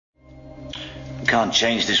can't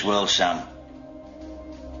change this world, Sam.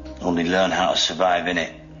 Only learn how to survive in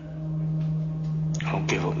it. I don't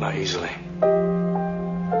give up that easily.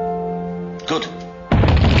 Good.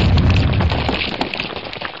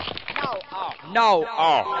 No.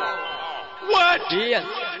 What? Yes.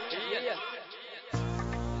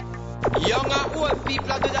 Young and old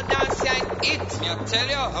people do the dance like it. Me I tell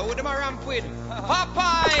you, I would them a ramp with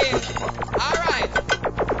Popeye. Alright.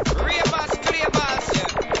 Ravers, clavers,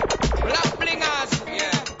 yeah. Black blingers,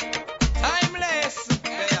 yeah. Timeless,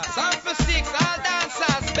 yeah. Sound for six, all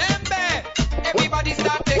dancers, bembe. Everybody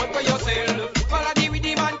start take for yourself. Follow the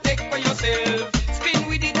rhythm and take for yourself. Spin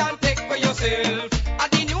with it and take for yourself.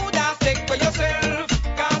 And the new dance take for yourself.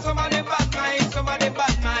 Cause some of them bad mind, some of them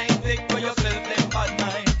bad mind. Take for yourself, them bad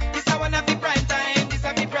mind. This I wanna be prime time, this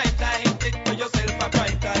I be prime time. Take for yourself a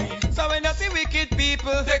prime time. So when you see wicked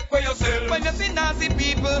people, take for yourself. When you see nasty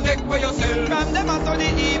people, take for yourself. From them out to the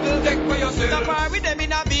evil, take for yourself. Don't par with them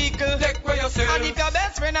in a vehicle, take for yourself. And if your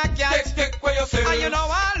best friend a cat, take for yourself. And you know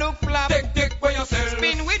I look flap, take for yourself.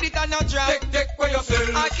 Spin with it and not drop, take for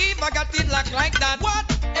yourself. I keep I got it locked like that. What?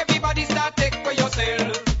 Everybody start take for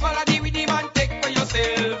yourself. Follow the rhythm and take for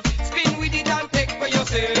yourself. Spin with it and take for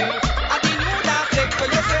yourself. And the new dance take for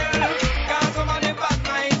yourself. Cause some of them bad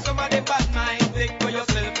mind, some of them bad mind. Take for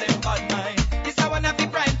yourself, them bad mind. This I wanna be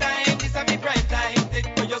prime time, this I be prime time.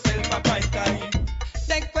 Take for yourself a prime time.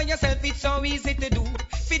 Take for yourself, it's so easy to do.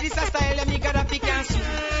 For this a style, and me gotta pick and sue.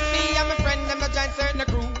 Me and my friend, them a join certain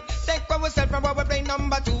crew. Take for yourself from our play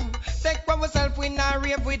number 2. Take for yourself, we not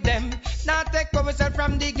rave with them. Now take for yourself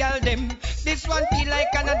from the girl them. This one feel like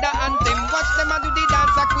another anthem. Watch them a do the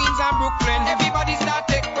dance of Queens and Brooklyn. Everybody start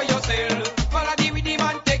take for yourself. Follow the rhythm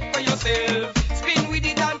and take for yourself. Spin with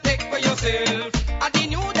it and take for yourself. And the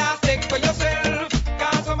new dance take for yourself.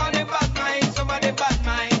 Cause some of them bad mind, some of them bad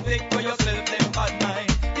mind. Take for yourself, them bad mind.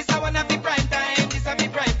 This I wanna be prime time, this I be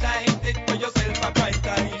prime time. Take for yourself a prime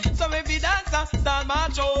time. So every dancer start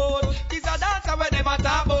march out. This a dancer where them a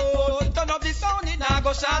talk about. Turn up the sound, it now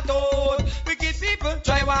go shout out. Wicked people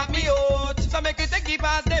try walk me out. So make it take it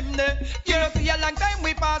past them there. Yeah, see a long time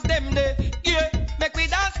we pass them there. Yeah, make we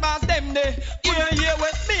dance past them there. Yeah,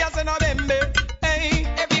 with me as an bembe. Hey,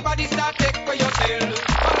 everybody start take for yourself.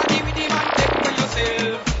 Follow the rhythm and take for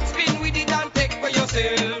yourself. Spin with it and take for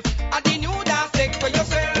yourself. And the new dance take for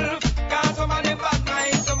yourself. Cause some of them bad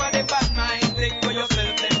mind, some of them bad mind. Take for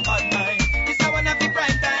yourself, them bad mind. This I wanna be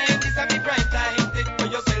prime time, this I be prime time. Take for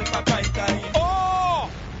yourself a prime time. Oh,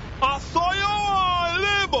 I saw you on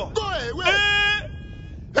labor. Go away.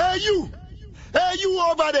 Hey you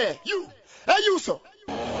over there. Hey you sir.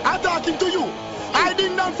 I'm talking to you. I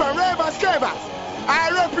ding down from Ravers Cavers.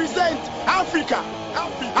 I represent Africa.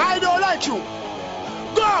 I don't like you.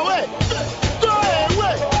 Go away. Go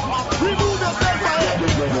away. Remove yourself from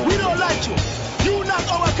here. We don't like you. You not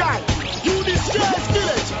our kind. You disgrace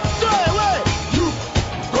village. Go away. You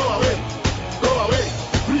go away. Go away.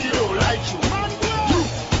 We don't like you. You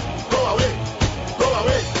go away. Go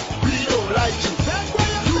away. We don't like you.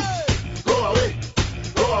 You go away.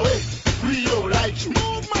 Go away. We don't like you.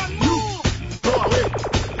 Go away.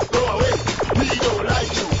 Go away. We don't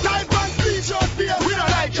like you. Type and speech your fear. We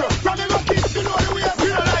don't like you. From the rockies below the waist. We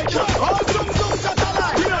don't like you. All some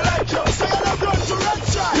satellite. We don't like you. Say on the blood to red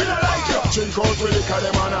shine. We don't like you. Drink out with the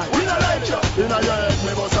cadem and I. We don't like you. In your head,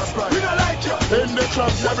 me bust a sprite. We don't like you. In the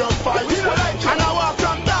clubs, you run fight. We don't like you. And I walk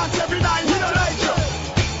from dance every night. We don't like you.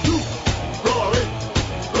 You go away.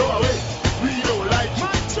 Go away. We don't like you.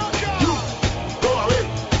 You go away.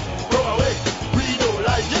 Go away. We don't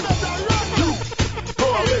like you. You go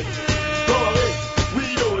away. Go away. We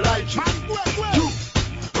don't like you. You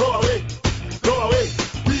go away. Go away.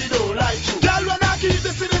 We don't like you. Girl, when I keep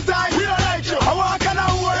this in the time, we don't like you. I walk and I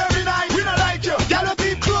war every night. We don't like you. Girl, you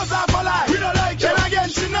keep close up for life. We don't like you. Then again,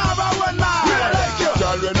 she never one man. We don't like you.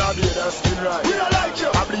 Girl, when I do that skin right. We don't like you.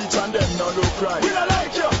 I bleach and them no look right. We don't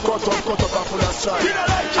like you. Cut up and full of stripe. We don't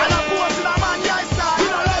like you. And I pose in a man guy style. We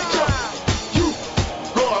don't like you. You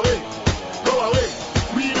go away. Go away.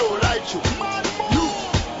 We don't like you. You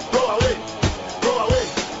go away. Go away.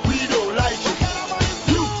 We don't like you.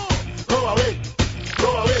 You go away. Go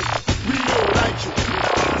away. We don't like you.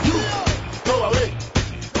 You go away.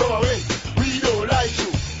 Go away. We don't like you.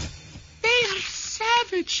 They are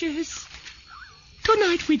savages.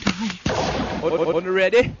 Tonight we die. On the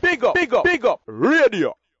ready? Big up,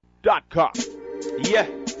 radio.com. Yeah.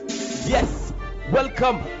 Yes.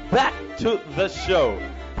 Welcome back to the show.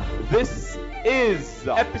 This is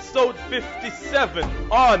episode 57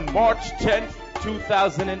 on March 10th,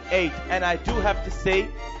 2008. And I do have to say,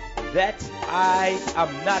 that I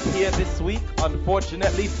am not here this week.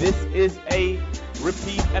 Unfortunately, this is a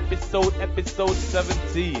repeat episode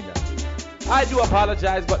 17. I do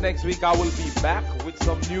apologize, but next week I will be back with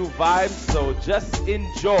some new vibes, so just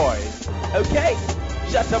enjoy. Okay?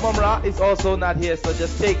 Shatta Mumra is also not here, so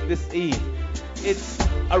just take this in. It's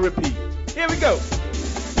a repeat. Here we go.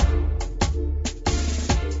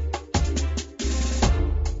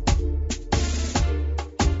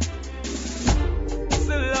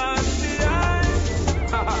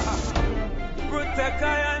 Protect I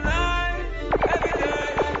and I every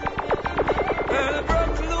day. Hell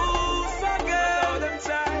broke loose again. Them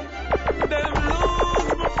try, them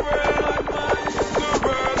lose my friend man. The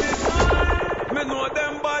world is mine. Me know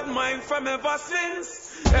them bad mind from ever since.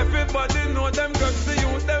 Everybody know them grudge the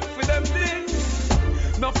youth them for them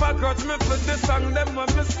things. No for grudge me for the song them when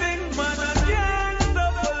me sing. Man I can't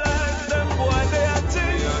stop for life. Them boy they are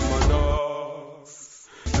ting. Me and my dogs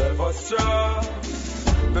never strong.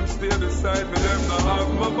 Them stay beside me, them not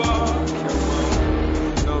have my back.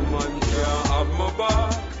 No man can't have my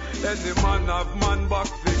back. Any man have man back,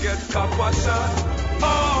 they get copper shot.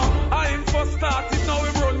 Oh, I ain't for started, now we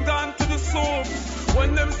run down to the soup.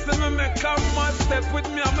 When them see me make a mad step with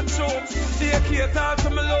me, I'm a chokes. They cater to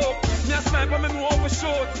me low. Me a sniper, me know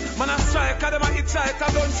overshoot. Man a striker, them a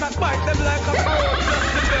hitchhiker, gunshot bite them like a boat.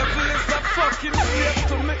 The devil is a fucking slave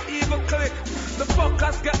to me evil click. The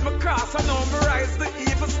fuckers get me cross, I know me rise the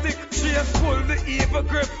evil stick. Chase pull the evil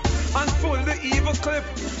grip and pull the evil clip.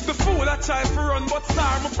 The fool I try to run, but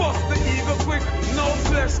star me bust the evil quick. No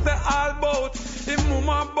flesh, they all bout. Him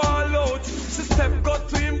mama ball out. She step got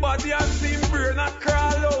to him body and see him brain and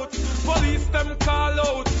crawl out. Police them call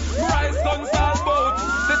out. Rise guns all bout.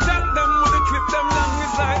 They jack them with the clip, them long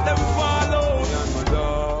is like them fall out. Me and my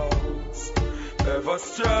dogs ever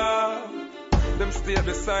strong. Them stay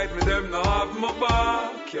beside me, them no have my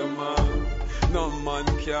back, yeah man. No man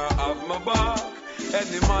can't have my back.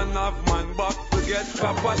 Any man have man back, forget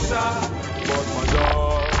copper shot. But my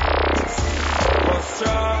dogs ever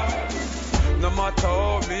strong. No matter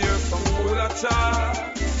how me hear some fool a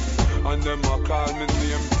chat. And them a call me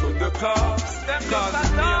name to the cops. Call me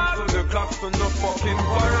name to the cops for no fucking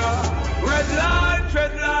para. Red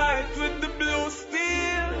light with the blue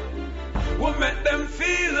steel. We make them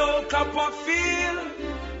feel how copper feel.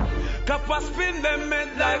 Copper spin them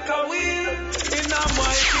head like a wheel. In a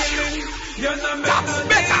my killing, you're not make no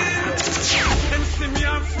deal. Them see me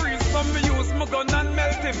and freeze, so me use my gun and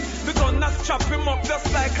melt him. The gun a strap him up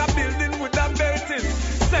just like a building with a belt in.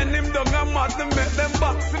 Send him down a mad, them make them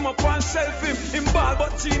box him up and shelf him. Him ball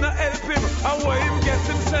but Gina help him, and where him get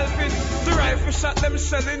himself in. The rifle shot them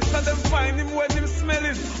shelling, so them find him when him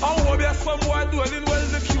smelling. And where be a some boy dwelling, well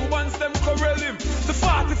the Cubans them corral him. The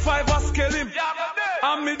 45 a scale him,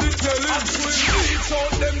 and me did tell him. And to him reach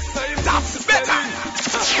out them same that's better.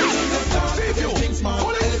 Things man,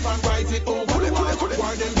 elephant rides it over the wall.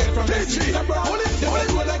 Where them get from the city abroad. They will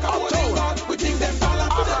go like a holding guard. We think them fall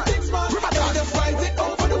up to them things man. They just rides it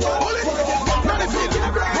over the wall. Where them get from the city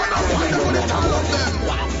abroad. They will go all of them.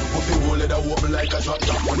 Put the whole of the wobble like a shot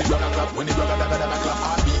top. When the brother clap, when the brother daga clap.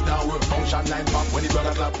 Heartbeat now work function line pop. When the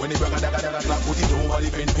brother clap, when the brother daga clap. Put it over the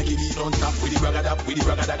pen, pick it don't stop. With the brother dap, with the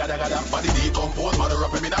brother daga. Body decompose, mother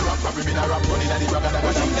rap him in a rap, running at the brother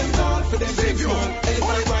daga. Them call for them things man.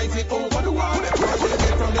 Elephant rides it over the wall. Where they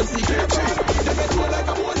get from them secret abroad. They make go like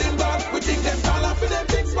a holding guard. We think them fall up for them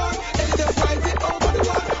things man. Elephant rides it over the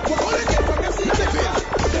wall. Where they get from them secret abroad.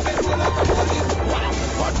 They make go like a holding guard.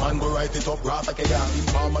 Bad man go write it up, grass like a yard.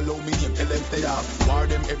 Inform aluminium, tell them stay off. War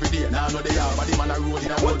them every day, now know they are. Body man a roll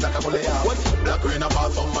in a road like a bullet off. Black rain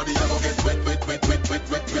about somebody, I go get wet.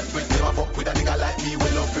 Never fuck with a nigga like me, we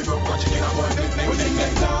love for broke, watching in a boy. We think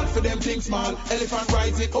them call for them things small. Elephant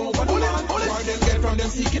rides it over the land. War them get from them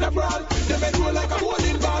seeking abroad. They men roll like a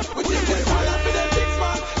holding guard. We think them call for them things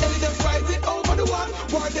small. Elephant rides it over the wall.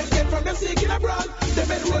 War them get from them seeking abroad. They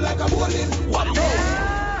men roll like a holding guard.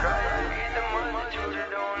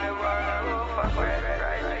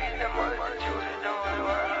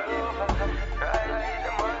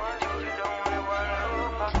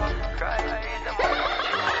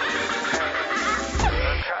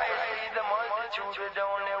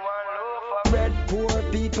 Poor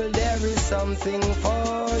people, there is something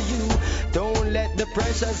for you. Don't let the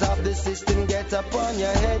pressures of the system get upon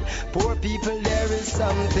your head. Poor people, there is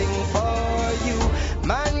something for you.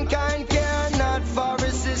 Mankind care not for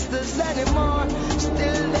his sisters anymore.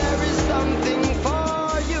 Still there is something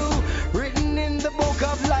for you. Written in the book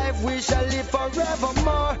of life, we shall live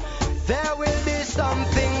forevermore. There will be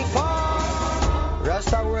something for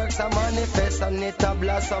a works, a manifest, and it a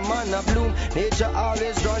blossom and a bloom. Nature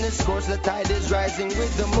always runs its course, the tide is rising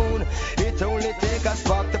with the moon. It only takes a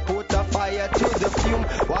spark to put a fire to the fume.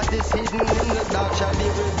 What is hidden in the dark shall be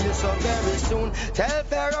revealed so very soon. Tell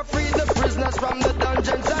Pharaoh free the prisoners from the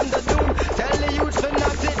dungeons and the doom. Tell the youths for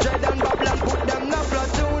not to dread and bubble and put them in a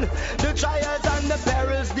platoon. The trials and the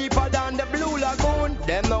perils deeper than the blue lagoon.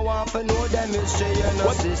 Them no want to know them history, you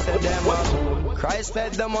know, sister, them a fool. Christ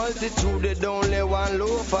fed the multitude with only one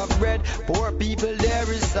loaf of bread. Poor people,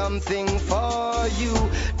 there is something for you.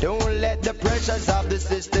 Don't let the pressures of the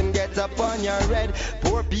system get upon your head.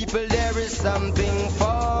 Poor people, there is something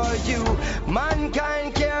for you.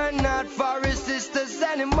 Mankind care not for his sisters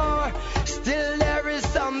anymore. Still there is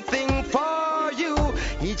something for you.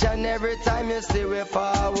 Each and every time you see we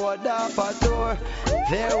forward up a door,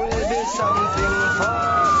 there will be something for.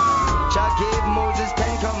 Jah gave Moses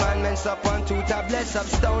 10 commandments upon 2 tablets of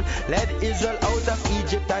stone. Led Israel out of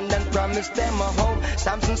Egypt and then promised them a home.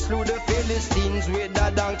 Samson slew the Philistines with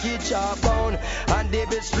a donkey jawbone, and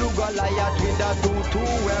David slew Goliath with a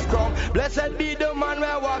 2-2 crown. Blessed be the man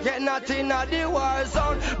where walketh not in a the war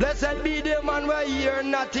zone. Blessed be the man where hear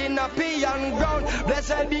not in a peon ground.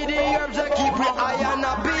 Blessed be the herbs that keep your eye on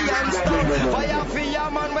a peon stone. Fire for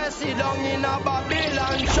your man where sit down in a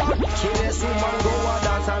Babylon shop. Kill this woman, go a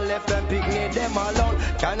dance and left them picnic them alone.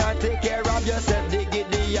 Cannot take care of yourself, they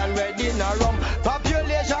get the and ready in a rum.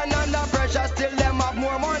 Population under pressure, still them have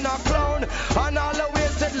more money clown. And all the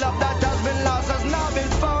wasted love that has been lost has now been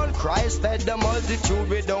found. Christ fed the multitude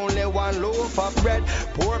with only one loaf of bread.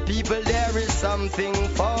 Poor people, there is something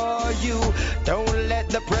for you. Don't let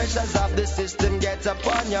the pressures of the system get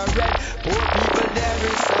upon your head. Poor people, there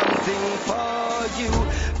is something for you.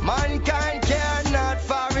 Mankind care not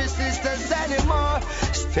for his sisters anymore.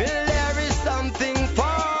 Still there is something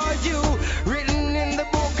for you. Written in the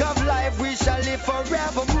book of life, we shall live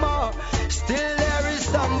forevermore. Still there is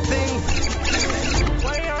something.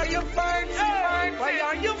 Why are you fighting? Why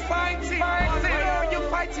are you fighting? Why are you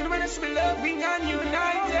fighting when it's loving and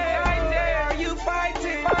united? Why are you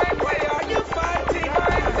fighting? Why are you fighting?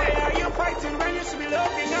 Why are you fighting when it's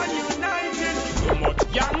loving and united? Too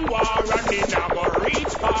much young war and they never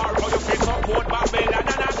reach far. How you fit support Babylon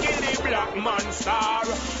and I kill the black man star.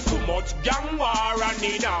 Too much gang war and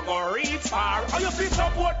they never reach far. How you fit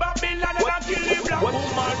support Babylon and I kill the black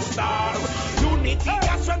woman star. Unity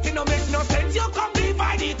and strength no make no sense. You come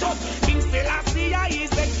divide it up. King Selassie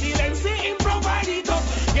is excellency in provide it up.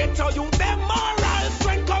 Get to you them moral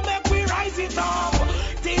strength come make we rise it up.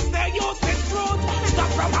 This the youth is truth. Stop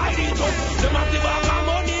from hiding it up. Them have the back of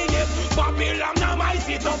money yes. Babylon now ice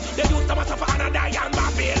it up. They used to suffer and die and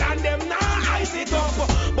Babylon them now ice it up.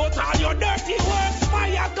 But all your dirty works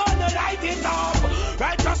fire gonna light it up.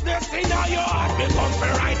 Righteousness in your heart become to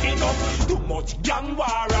write it up. Too much gang war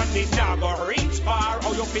and it never reach far.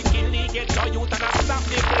 How you picking the get your youth and a stop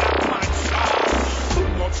the black man star. Too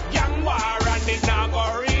much gang war and it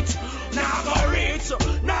never reach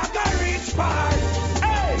far.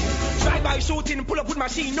 Hey, drive-by shooting, pull up with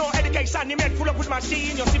machine, no education, the men full up with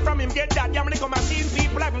machine. You see from him get that, damn like a machine.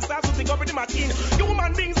 People have start to think up with the machine.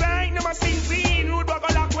 Human beings ain't the machine seen. Rude bug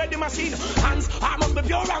a lock with the machine. Hands, I must be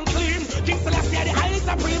pure and clean. King Selassie the highest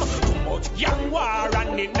supreme. Too much young war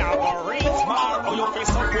and it never reach far. Oh, you face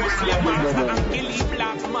support slave man and kill the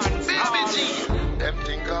black man. Them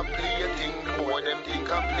think I'm playing, the more them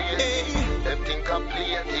think I'm playing. Them think I'm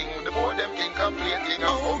playing, the more them think I'm playing.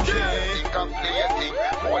 Okay. Them think I'm playing,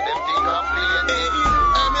 more them think I'm playing.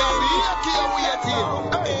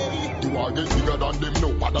 The war get bigger than them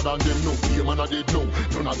now, better than them now. Be a man a dead now.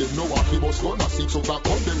 None of them know what he was gonna 6 o'clock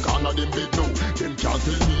up them corner them bed now. Them can't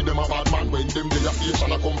tell me them a bad man when them they a face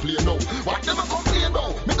and a complain now. What them a complain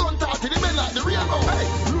now? Me gun talk to the men like the real now. Hey,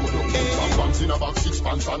 load up some pants in a bag, 6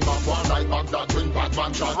 pants and back one like Baghdad when bad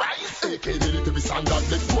man shot. Right, AK military standard,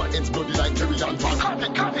 let poor ends bloody like Kerry and Van.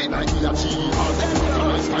 Copy, like we a jihad.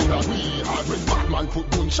 Nice kind of we hard when Batman put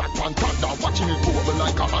gunshot on thunder, watching it over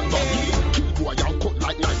like a handbag. Kill boy and cut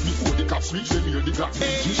like knife before the cops reach them. Hear the glass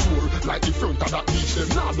be sure like the front of that beach them.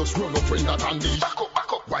 Now just run up friend that and back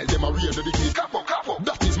up while them a rear the gate. Clap up.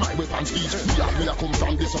 That is my weapon speech. Me a come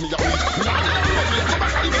from this on the preach.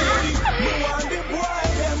 Me want the boy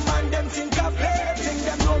them and them think of hating.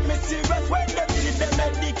 Them know me serious when them see them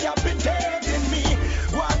and decapitating me.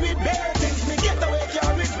 Want with bad things, me get away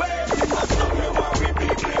carry waiting. I stop me want with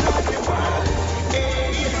people in the world.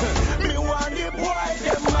 Me want the boy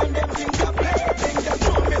them and them think of hating. Them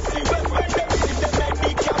know me serious when them see them and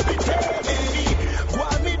decapitating me.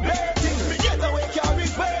 Want with bad things, me get away carry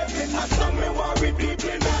waiting. I stop me want with people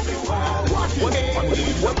in the world.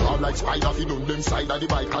 What like fi done them side of the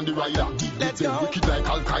bike and the rider. Let's go. Wicked like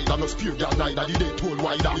Al-Qaeda, no spear that neither the dead toll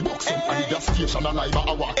wider. The box up and the gas station alive,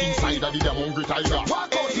 I walk inside of the damn hungry tiger.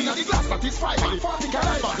 Walk out in the glass that is fiber, 40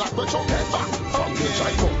 caliber, like the chunk head back. From the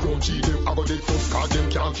shy come ground G, them I go dead first, cause them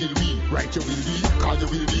can't kill me. Right you will be, cause you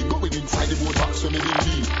will be, going inside the boat box when me will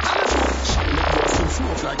be. And the shot make box in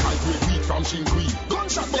smoke like high grade weed from Shinkwe.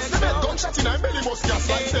 Gunshot bust the bed, gunshot in my belly bust gas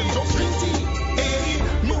like them just rinty. Hey,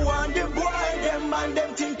 me want the boy, them and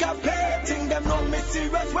them think I'm painting. Them know me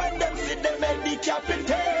serious when them see them head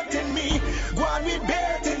decapitating me. Go on with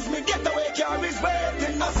bare things, me get away carries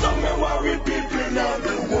waiting. Now some me worry people in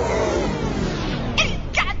the world.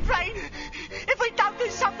 Catherine, if we don't do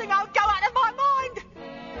something, I'll go out of my mind.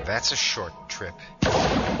 That's a short trip.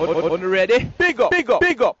 Ready? Big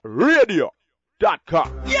up,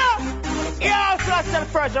 radio.com. Yeah, so that's the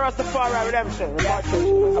first Rastafari redemption. I'm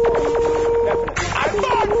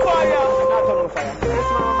on fire. Not on fire.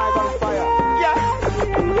 This one am on fire.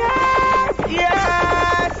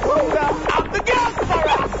 Yes. I'm the gas for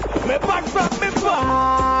us. Me back from me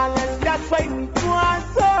born, and that's why me want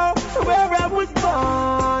so. Where I was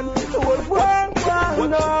born, was work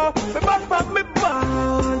no. Me back from me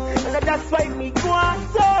born, and that's why me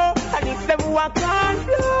want so. And if them walk on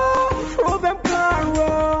flow, throw them can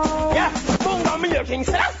roll. Yeah. I'm a king,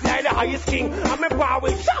 so that's the highest king. I'm a power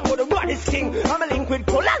with Shang with the baddest king. I'm a link with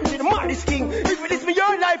Poland with the maddest king. If it is me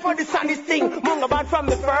your life or the saddest thing. Mung about from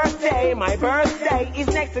the first day. My birthday is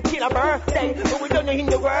next to kill a birthday. But we don't know in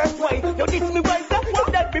the worst way. Don't diss me well, sir. You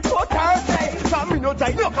dead before Thursday. So me no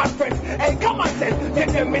time, no conference. Hey, come on, sense. Get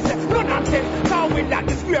them miss no nonsense. Now with that,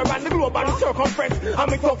 the square and the globe and the circumference. I'm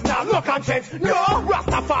a tough now, no conscience. No,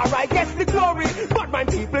 Rastafari gets the glory. But my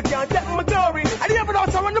people can't take my glory. I never know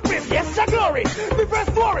someone to place, yes, JAH GLORY. Me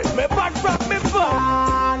first story, me back from me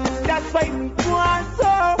born. That's why me want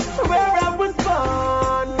so. Where I was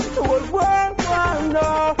born, was work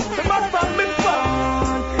no. Me back from me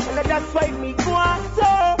born, and that's why me want so.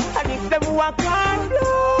 And if them walk on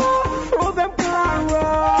flow, throw them can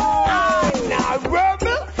roll. Now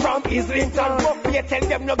rebel from Islington, rough here, tell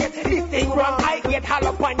them no get this thing wrong. I get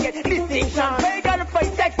hollow and get distinction. They gotta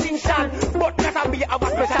fight extinction, but not a be of a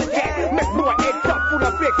special care. Make no head top full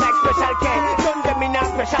of breaks like special care. Done them in a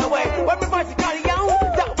special way. When me voice call young,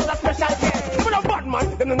 that was a special care. But a bad man,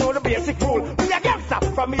 them don't know the basic rule. Me a gangster,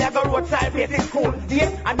 from me a go roadside basic school.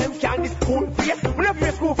 Yes, and them can't this school face. When I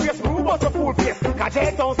face school face, who was a fool face? Cause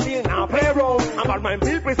they don't still now play around. And bad man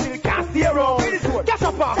people still can't stay around. Catch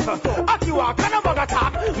a pass, at you walk and a bug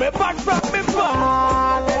attack. Me bad from me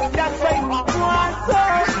born, and that's why me want so.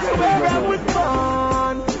 Where I was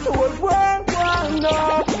born, was work no.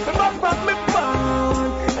 Me bad from me born,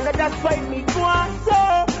 and that's why me want so.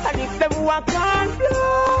 And if them walk on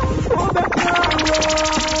flow, throw them can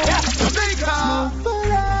roll. Yeah, Jamaica,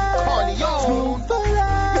 Corneo,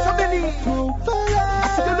 Mr. Billy, I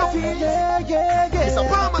see the love here, yeah. Mr.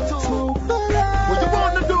 Palmer too. What you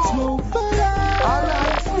wanna do?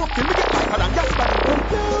 Alright, smoking, we get like and gas back. I'm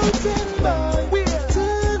floating by to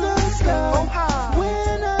the sky. Oh, high.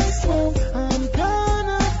 When I smoke, I'm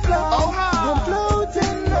gonna fly. Oh, high. I'm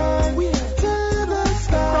floating by to the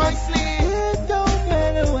sky. It don't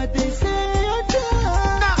matter what they say or do.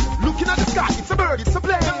 Now, looking at the sky, it's a bird, it's a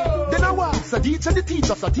plane. Then I was a teacher, the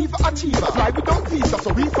teacher, a diva achiever. Fly without visa,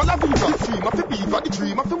 so we follow viva. The dream of the beaver, the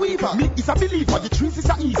dream of the weaver. Me is a believer, the trees is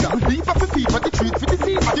a easer. The beef of the fever, the treat for the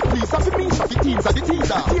diseaser. The police of the means of the teens of the teaser.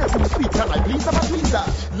 The tears in the sweet and like please of a tweezer.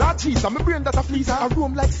 Large cheese, I'm a brain that a fleezer. I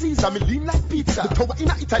roam like Caesar, me lean like pizza. The tower in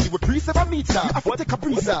Italy with 3-7 meter. I have to take a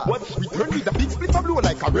breezer. We turn with a big split of blow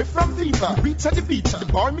like a ref from FIFA. We reach at the beach, the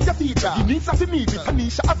bar me a feature. The needs of the meat with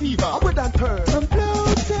Kanisha Aviva. I would and turn. I'm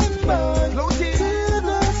floating by to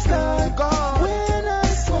the sky. When I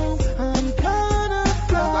smoke, I'm gonna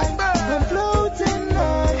fly. I'm floating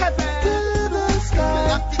high to the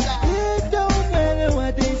sky. It don't matter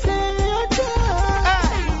what they say or do.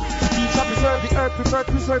 Teacher preserve the earth,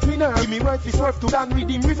 preserve me nerve. Give me word for swerve to down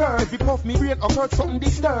redeem reverse. Every puff me brain or hurt something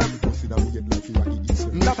disturbed.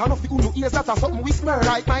 Not enough the uno ears that are something whisper.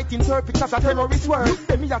 Right might interpret as a terrorist word. Look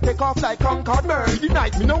them me a take off like Concord bird. The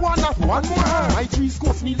night me no want not one more hurt. My trees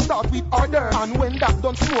course need start with order. And when that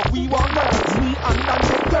done smoke we wonder. Me and Dan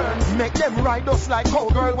take turns. Make them ride us like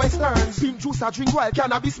cowgirl westerns. Pink juice a drink while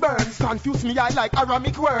cannabis burns. Confuse me I like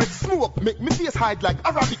Aramic words. Smoke make me face hide like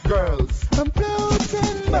Arabic girls. I'm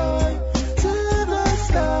floating by to the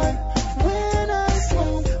sky. When I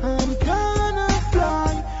smoke I'm gonna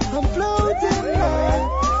fly. I'm floating high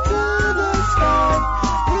to the sky.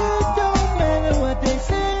 It don't matter what they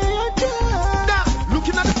say or do. Now,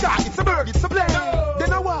 looking at the sky, it's a bird, it's a plane.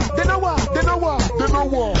 Then I walk.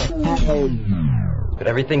 But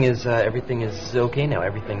everything is okay now.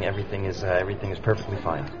 Everything is perfectly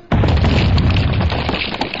fine.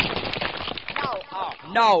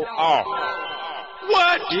 No.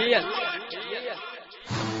 What? Yes.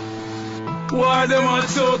 Why them a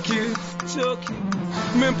choking?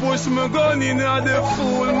 Me push my gun in the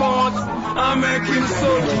full mouth and make him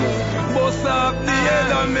suck it. Bust up the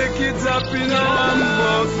head and make it drop in a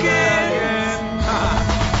bucket.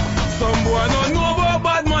 Some boy don't know about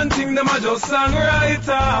bad man thing, them a just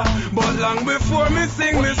songwriter. But long before me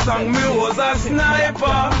sing me song, me was a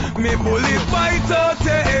sniper. Me bullet bite out the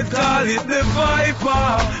head, call it the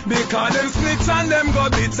viper. Because them snitch and them go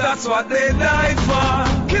bitch, that's what they died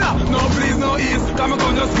for. Killer, no please, no ease, come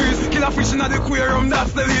gun just squeeze. Killer fish in the aquarium,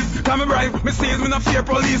 that's the least. Come me bribe, me seize, me no fear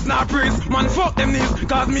police, nah priest. Man fuck them knees,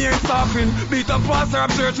 cause me ain't stopping. Beat up pastor of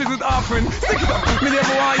churches with offering. Stick it up, me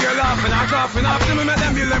never want you laughing and coughing. After me make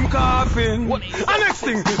them build them coffin. And next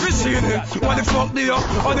thing, machine it. What the fuck do you?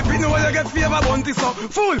 Or the people where you get favor bounty so.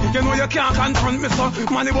 Fool, you know you can't confront me so.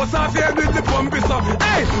 Man, the boss off here with the pump so.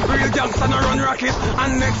 Hey, real gangster no run rocket.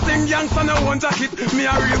 And next thing, gangster no one jacket. Me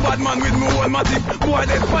a real bad man with me whole matic. Boy,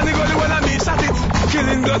 they funny gully when I me shot it.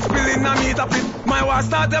 Killing blood spilling and me tap it. My war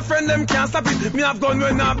start a friend, them can't stop it. Me have gun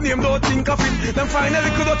when I have name, don't think of it. Them finally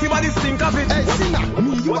could not body think of it. Hey, singer,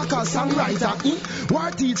 me you a call songwriter,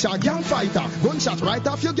 war teacher, gang fighter. Gunshot right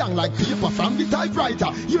off your gang like paper from the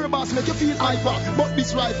typewriter. Your boss make you feel hyper, but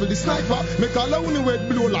this rifle, the sniper, make a lonely word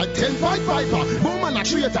blow like 10 fight viper. Bowman a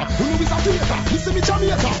traitor, who know is a traitor. Listen me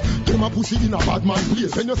Jamaica, them a pussy in a bad man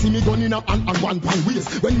place. When you see me gun in a hand and one pan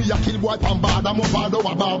waist. When me a kill boy pan bad, I'm a bad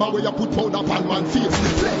over barber where you put powder pan man face.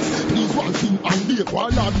 Flex, please one thing and bake.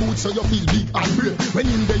 While hard boots so you feel big and brave. When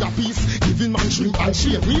in there a peace, giving man shrink and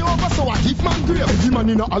shape. Me over so I give man grave. Every man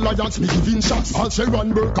in a alliance me giving shots. All say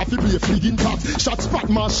run burn, coffee play fligging pot. Shots spot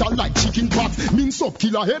marshal like chicken pot. Mince up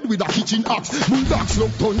killer head with a kitchen axe. Bulldogs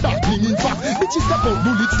look thunder clinging fat. Bitches step out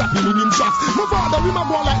bullets stopping in shots. My father we ma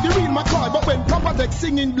go like the real McCoy. But when proper deck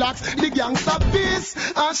singing blacks, the gangster piss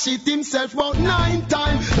and shit himself about 9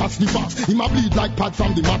 times. That's the fact. He ma bleed like pad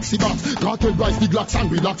from the maxi box. Cartel rise the glocks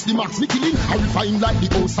and relax the max. Me killing I refine like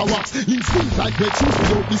the Osa wax. Instinct like the truth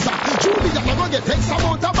without the sack. Julie that ma go get X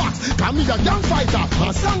amount of box. Cause me a gang fighter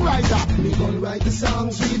and songwriter. Me gon' write the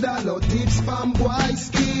songs with a lot tips from boy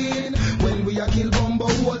skin. When we a kill bumbo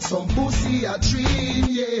hold some pussy a train,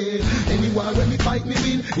 yeah. Anywhere when me fight me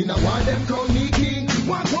win. In a war them crown me king.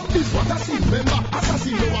 One come this what I see. Remember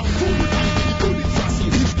assassin no a fool time.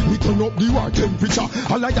 We turn up the war temperature.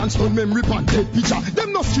 Alliance on memory pan dead picture.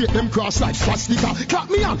 Them no straight, them cross like swastika. Clap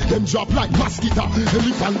me on, them drop like mosquito.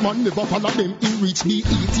 Elephant man never follow them in reach the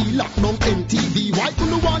ET. Lockdown MTV. Why you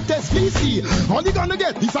no want SVC? All you gonna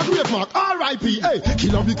get is a grave mark. R.I.P. Hey,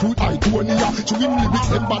 killer recruit Itonia. Chewing lyrics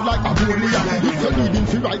them bad like ammonia. If you're needing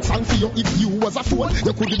for write song for you, if you was a phone,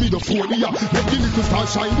 you could be the phone here. Let the little star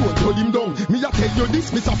shine, don't hold him down. Me a tell you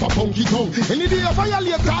this, Mr. for funky tongue. Any day of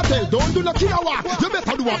violate cartel, don't do no killer. You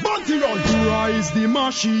better do a bounty run. Rise the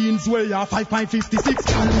machines where you 5.56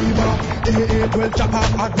 caliber. AA-12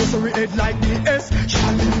 chopper, adversary head like the S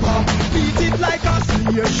caliber. Beat it like a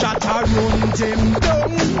spear shot, run them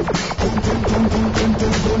down.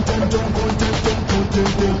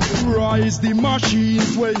 Rise the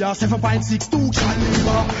machines where you 7.62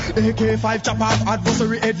 caliber. AK-5 chopper,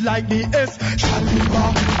 adversary head like the S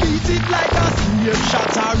caliber. Beat it like a spear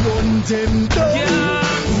shot, run them down.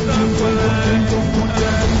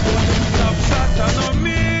 Stop shot and no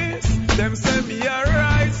miss. Them say me a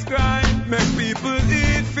rice crime. Make people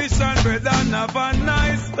eat fish and bread and have a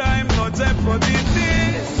nice time. No jeopardy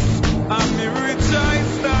this. And me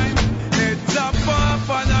rejoice time. Head chop off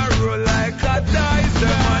and a roll like a dice.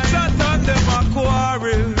 Them a chat and them a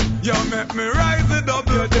quarrel. You make me rise the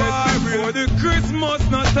double quarrel. For the Christmas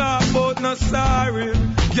no talk about no sorry.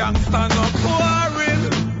 Gangsta no quarrel.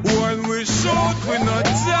 When we shoot we no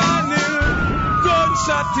channel.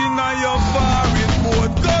 Gunshot in your forehead,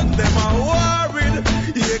 both gun them a worried.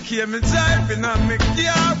 You came driving and me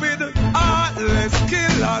carried. Heartless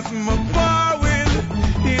killers me borrowed.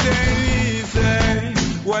 It ain't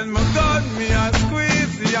easy. When my gun me a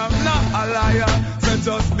squeezy, I'm not a liar. So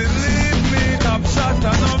just believe me, top shot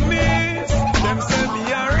and no miss. Them say me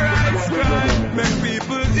a rice crime. Make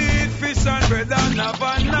people eat fish and bread and have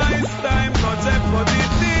a nice time. No jeopardy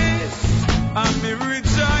this, and me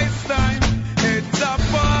rejoice time. Head chop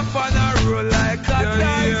off and a roll like a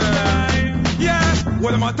dice time. Yeah,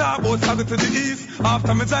 well I'm a talk about struggle to the east.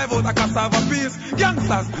 After me drive out a cassava piece.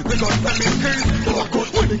 Youngsters, the guns them increase.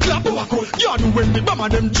 Overcut when they clap, overcut. You know when the bomber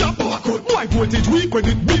them drop, overcut. Why voltage weak when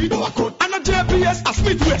it beat, overcut. And JPS a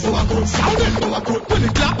Smith West. Sound it. When the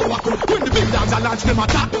clap, when the big dogs are launch them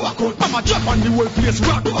attack. Mama drop on the whole place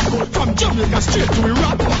rock. From Jamaica straight to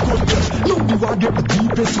Iraq. No the war get the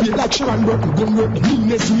deepest way. Like Sharon work, gun work the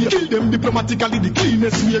meanest way. Kill them diplomatically the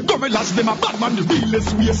cleanest way. Gorillas them a bad man the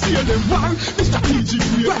realest way. Seal them war the strategic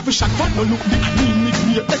way. Rifle shot fat no look the anemic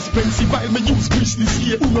way. Expensive while me use grease this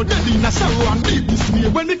year. Who no dead in a sorrow and deep this way.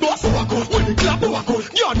 When it goes, when it clap, you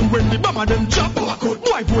know when the bomber them drop.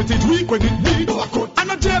 Boy voltage weak when it beat.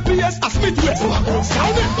 And a JPS a Smith West.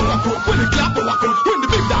 Sound it. When it clap, when the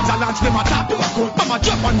big dogs are launch them attack. Mama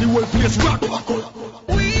drop on the whole place rock.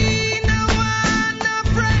 We no want no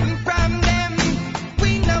friend from them.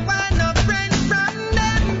 We no want no friend from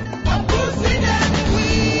them. Pussy them. We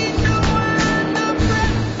no want no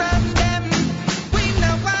friend from them. We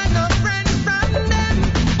no want no friend from them.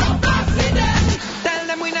 Pussy them. Tell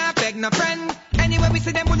them we not beg no friend. Anyway we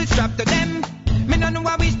see them, we'll strap to them. Me no know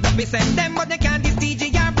why we stop, we send them, but they can't this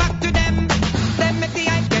DJ are back to them. Them make the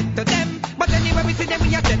eyes get to them, but anyway we see them,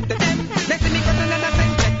 we are dead to them. They see me cousin and I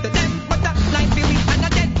send dead to them, but that life be we and I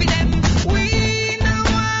dead for them. We no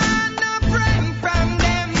want no friend from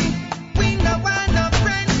them. We no want no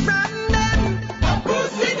friend from them.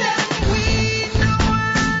 Pussy them. We no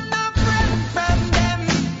want no friend from them.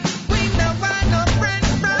 We no want no friend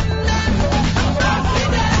from them. Pussy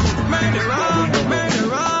them. Murderer,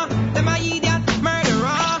 murderer. Them a idiot.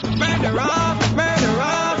 Murderer, murderer,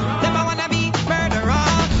 murderer. Them a wanna be murderer.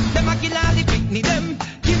 Them a kill all the picnic them.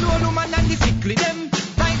 Kill all woman and the sickly them.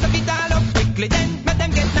 Rise up it all up quickly then. Make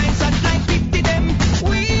them get 9 shots like 50 them.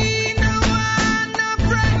 We no want no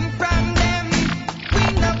friend from them. We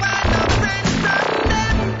no want no friend from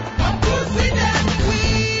them. Pussy them. We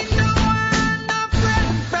no want no friend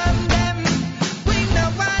from them. We no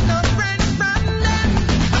want no friend from them.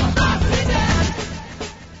 Pussy them.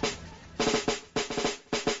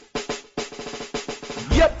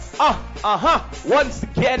 Yep, once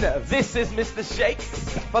again, this is Mr. Shakes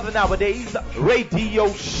for the Nowadayz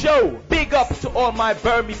Radio Show. Big up to all my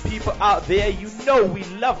Burmese people out there. You know we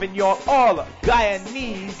loving y'all, all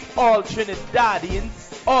Guyanese, all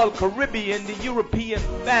Trinidadians, all Caribbean, the European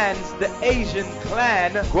fans, the Asian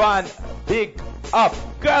clan. Grand big up.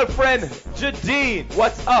 Girlfriend Jadine,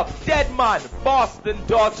 what's up? Deadman, Boston,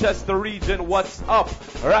 Dorchester region, what's up?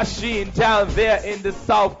 Rasheen down there in the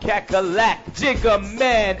South Cackalack. Jigger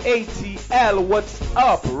Man, ATL, what's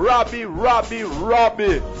up? Robbie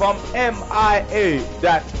from MIA,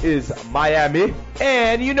 that is Miami.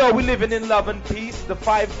 And you know we living in love and peace. The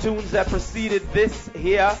 5 tunes that preceded this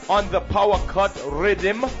here on the Power Cut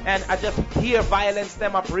Rhythm. And I just hear violence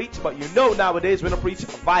them I preach, but you know nowadays we don't preach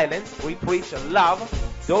violence, we preach love.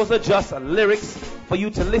 Those are just lyrics for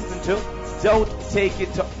you to listen to. Don't take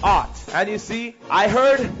it to art. And you see, I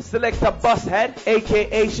heard Selector Bushead,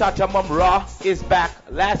 aka Shata Mumra, is back.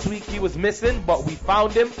 Last week he was missing, but we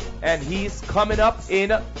found him, and he's coming up in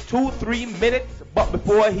 2-3 minutes. But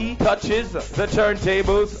before he touches the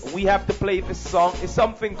turntables, we have to play this song. It's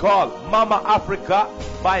something called Mama Africa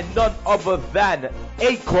by none other than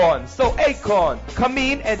Acorn. So Acorn, come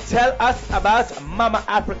in and tell us about Mama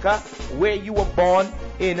Africa, where you were born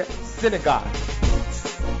in Senegal.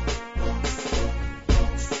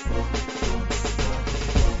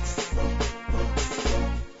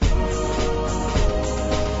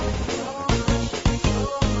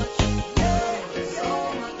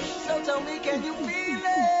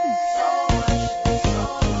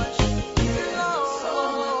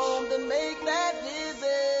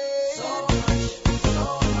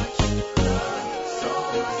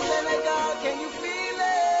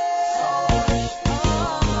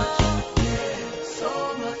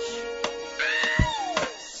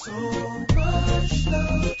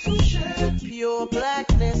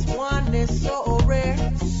 Blackness, oneness, so rare.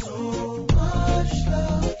 So much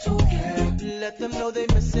love to care. Let them know they're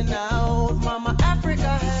missing out. Mama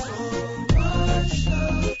Africa has so much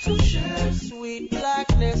love to share. Sweet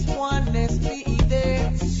blackness, oneness, be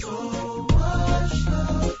there. So much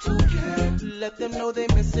love to care. Let them know they're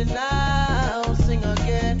missing out. Sing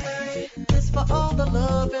again. Hey, this for all the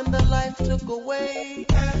love and the life took away.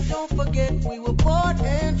 Don't forget we were bought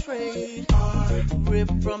and traded.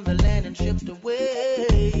 Ripped from the land and shipped away.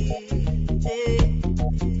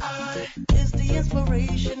 Is the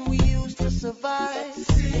inspiration we use to survive.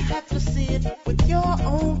 You have to see it with your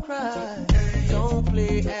own cry. Don't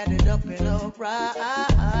play, add it up and alright.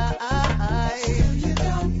 You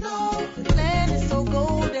don't know the land is so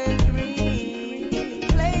gold and green.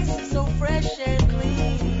 Place is so fresh and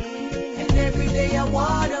clean. And every day I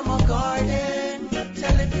water my garden.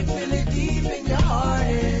 Tell it you feel it deep in your heart.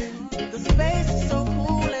 The space is so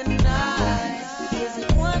cool and nice. Is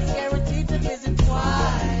it once guaranteed to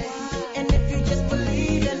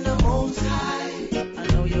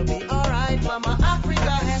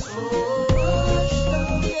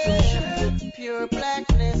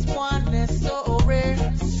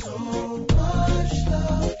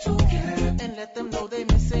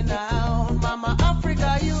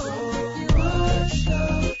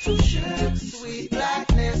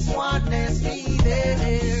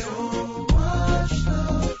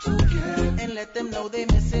they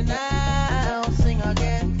missing out. Sing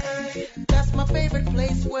again. That's my favorite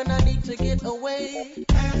place when I need to get away.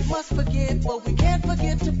 Must forget, but we can't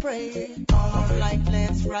forget to pray. Our flight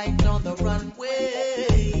lands right on the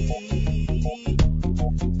runway.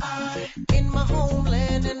 In my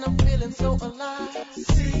homeland and I'm feeling so alive.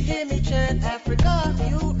 Hear me chant, Africa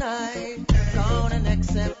unite. Gone and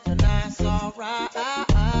accept the nice, alright.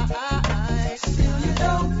 Still you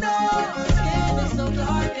don't know, the skin is so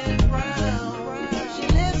dark and brown. She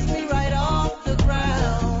lifts me right off the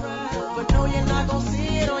ground. But no, you're not gonna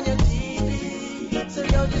see it on your TV. So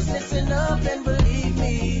yo, just listen up and believe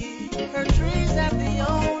me. Her trees have the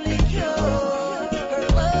only cure. Her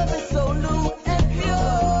love is so new and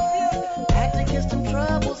pure. Had to kiss them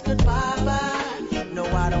troubles goodbye, bye. No,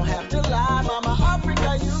 I don't have to lie, Mama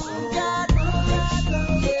Africa, you got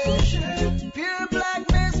pure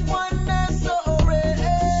blackness, oneness, so rare.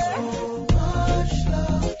 So much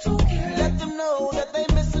love to give. Let them know that they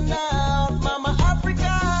missing out, Mama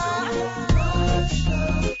Africa. So much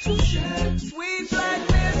love to share. Sweet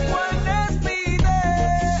blackness, oneness, be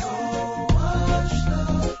there. So much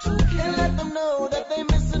love to give. And let them know that they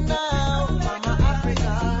missing out, Mama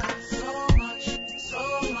Africa. So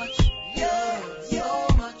much, yeah, so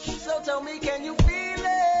much. So tell me, can you feel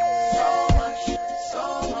it? So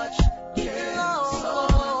much, yeah, so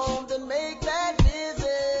much. Then make that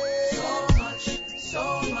visit.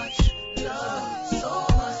 So much love, so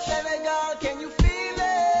much. Senegal, can you feel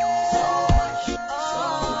it? So much,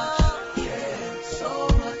 yeah, so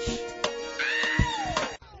much.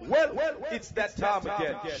 Well, it's that time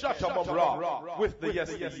again. Shut up, Rock, with the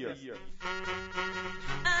yesteryear.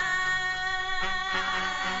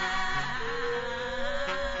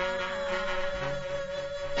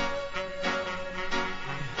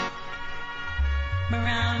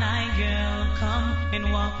 Brown-eyed girl, come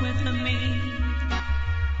and walk with me.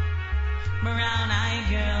 Brown-eyed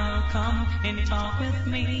girl, come and talk with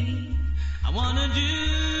me. I wanna do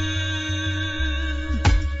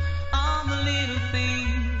all the little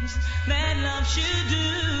things that love should do.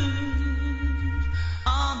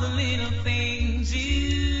 All the little things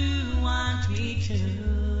you want me to.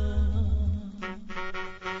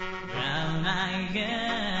 Brown-eyed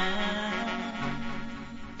girl.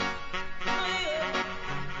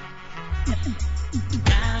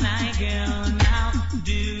 Brown-eyed girl, now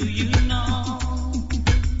do you know?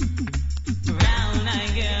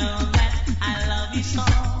 Brown-eyed girl, that I love you so.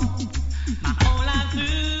 My whole life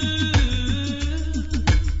through,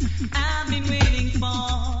 I've been waiting for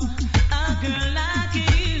a girl like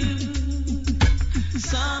you.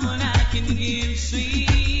 Someone I can give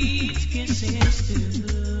sweet kisses to.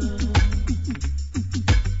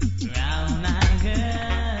 Brown-eyed girl.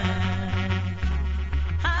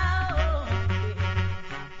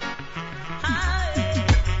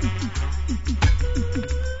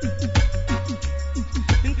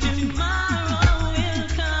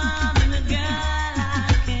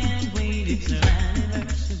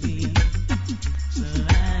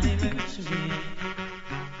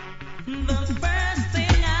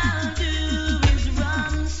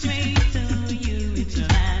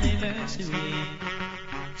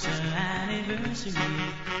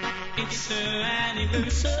 It's her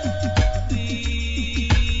anniversary.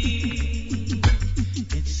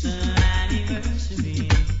 It's her anniversary.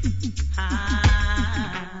 I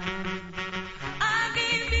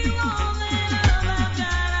gave you all that love I've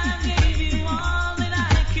got. I gave you all that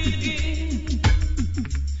I could give.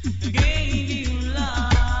 I gave you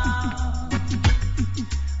love.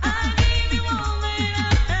 I gave you all that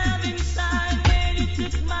I have inside. When you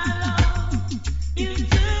took my love, you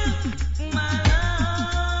took my love.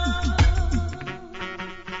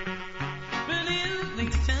 But if they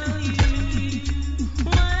tell you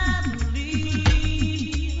what I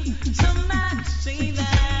believe, some might say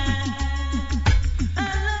that a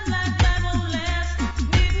love like that won't last.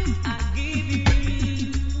 Didn't I give you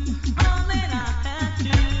all that I had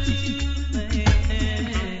to?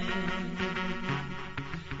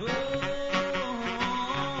 Oh,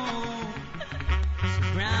 so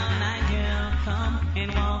brown-eyed girl, come and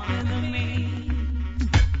walk with me.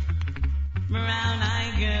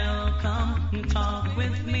 Brown-eyed girl, come and talk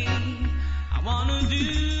with me. I wanna do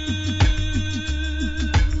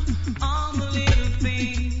all the little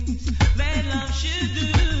things that love should do.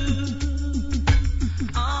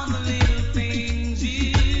 All the little things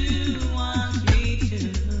you want me to.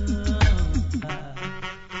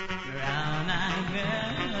 Brown-eyed girl.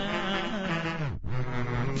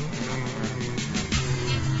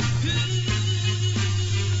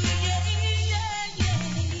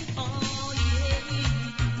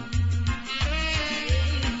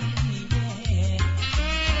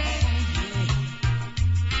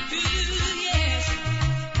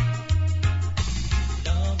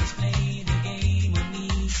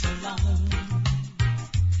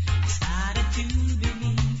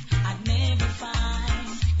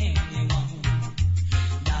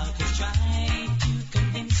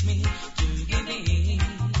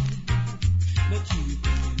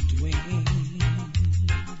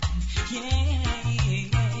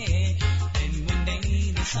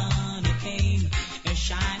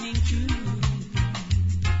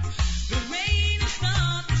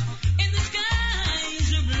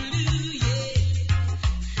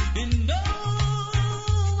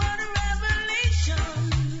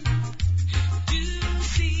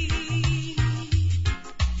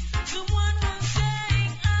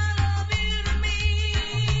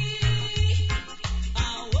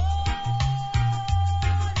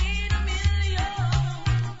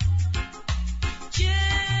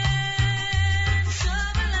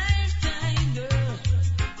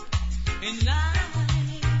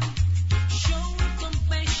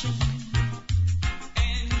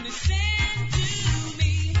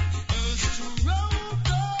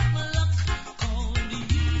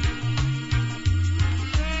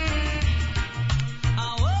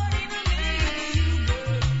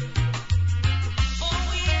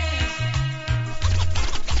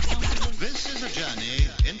 journey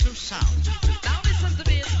into sound. Now listen to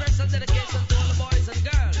me, a special dedication to all the boys and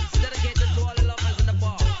girls. It's dedicated to all the lovers in the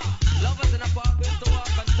park. Lovers in the park with to walk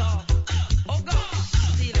and talk. Oh gosh,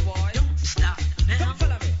 Steely boy. Don't stop. Come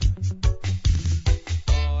follow me.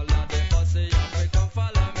 All of the fussy young we come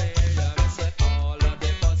follow me. Yeah, me say all of the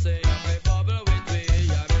fussy young we bubble with me.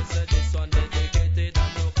 Yeah, me say this one dedicated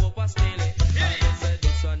and no Papa Steely. Yeah, me say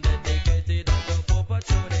this one dedicated and no Papa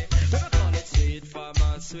Tony. We call it sweet for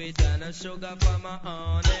my sweet and a sugar for my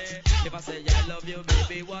honey. If I say I love you,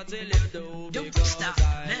 baby, what will you do? Because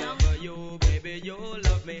I love you, baby, you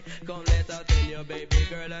love me. Come let her tell you, baby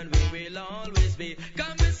girl, and we will always be.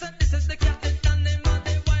 Come listen, this is the captain and the man,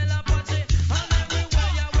 the wild Apache. And everywhere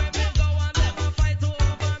you where me go and them a fight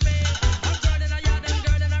over me. I'm girl in a yard and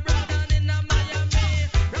girl in a broad and in a Miami.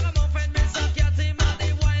 Ragamuffin, Mr. Catty, man, the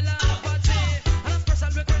wild Apache. And a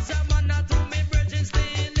special request, your man, not to me, Bridget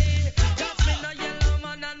Steely. Cause me no yellow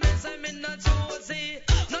man and me say me no Josie.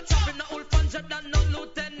 No chopping, no old puncher, than no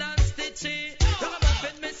Lieutenant Stitchy.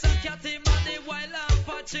 Ragamuffin, Mr. Catty, man, the wild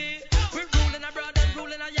Apache. We ruling abroad and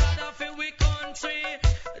ruling a yard of it, we country.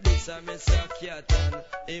 This a Mr. Catan,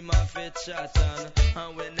 him a fit chatan.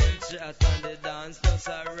 And when them chatan, the dance does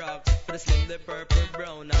a rock. For the slim, the purple,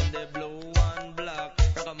 brown, and the blue and black.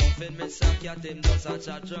 Ragamuffin, Mr. Cat, him does a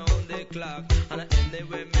chat round the clock. And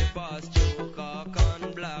anyway, me pass through cock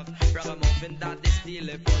and black. Ragamuffin, that is still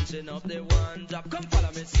a punching up the one drop. Come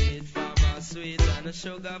follow me, sweet for my sweet and a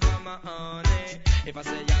sugar for my honey. If I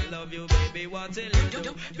say I love you, baby, what will you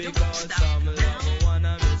do? Because some love one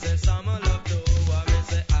and me say some love two. And me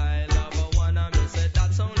say I love one and me say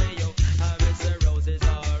that's only you. And me say roses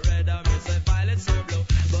are red and me say violets are blue.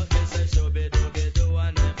 But me say shooby-dooby-doo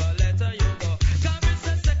and never let her you go. Cause me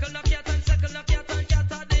say second a cat and second a cat and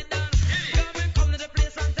cat a did dance. Cause me come to the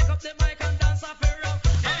place and take up the mic and dance off a rock.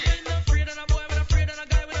 And me no afraid and a boy with afraid and a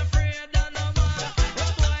guy with afraid and a man. A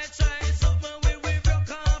boy try something we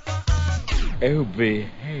broke off a hand. Oh,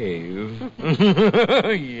 behave.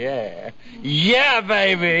 Yeah. Yeah,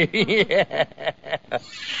 baby. Yeah.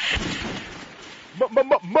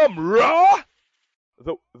 Mum Raw?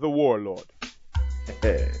 The Warlord.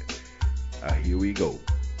 Here we go.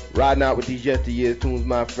 Riding out with these yesteryear tunes,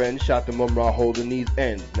 my friend. Shot the Mum Raw holding these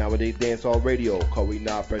ends. Nowadays Dancehall Radio, cause we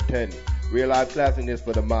not pretend. Real life classiness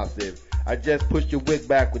for the massive. I just pushed your wig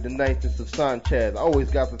back with the niceness of Sanchez. I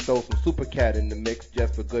always got to throw some Super Cat in the mix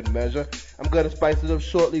just for good measure. I'm gonna spice it up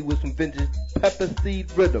shortly with some vintage Pepper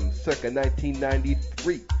Seed rhythm, circa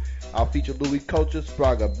 1993. I'll feature Louis Culture,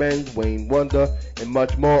 Spraga Benz, Wayne Wonder, and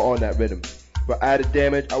much more on that rhythm. For added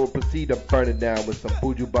damage, I will proceed to burn it down with some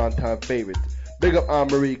Buju Banton favorites. Big up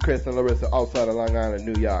Anne-Marie, Chris, and Larissa outside of Long Island,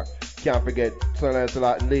 New York. Can't forget Sir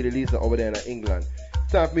Lancelot and Lady Lisa over there in England.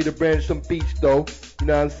 Time for me to branch some beach though, you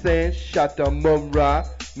know what I'm saying? Shot down Mum Ra,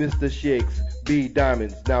 Mr. Shakes, B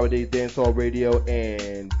Diamonds, Nowadays Dancehall Radio,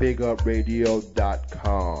 and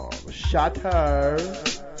BigUpRadio.com. Shot her.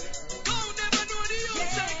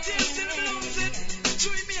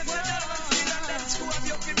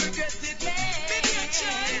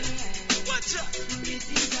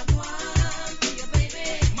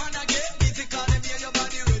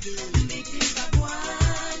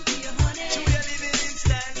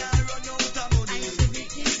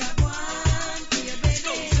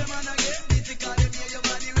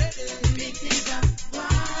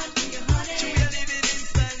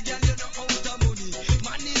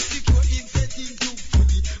 Man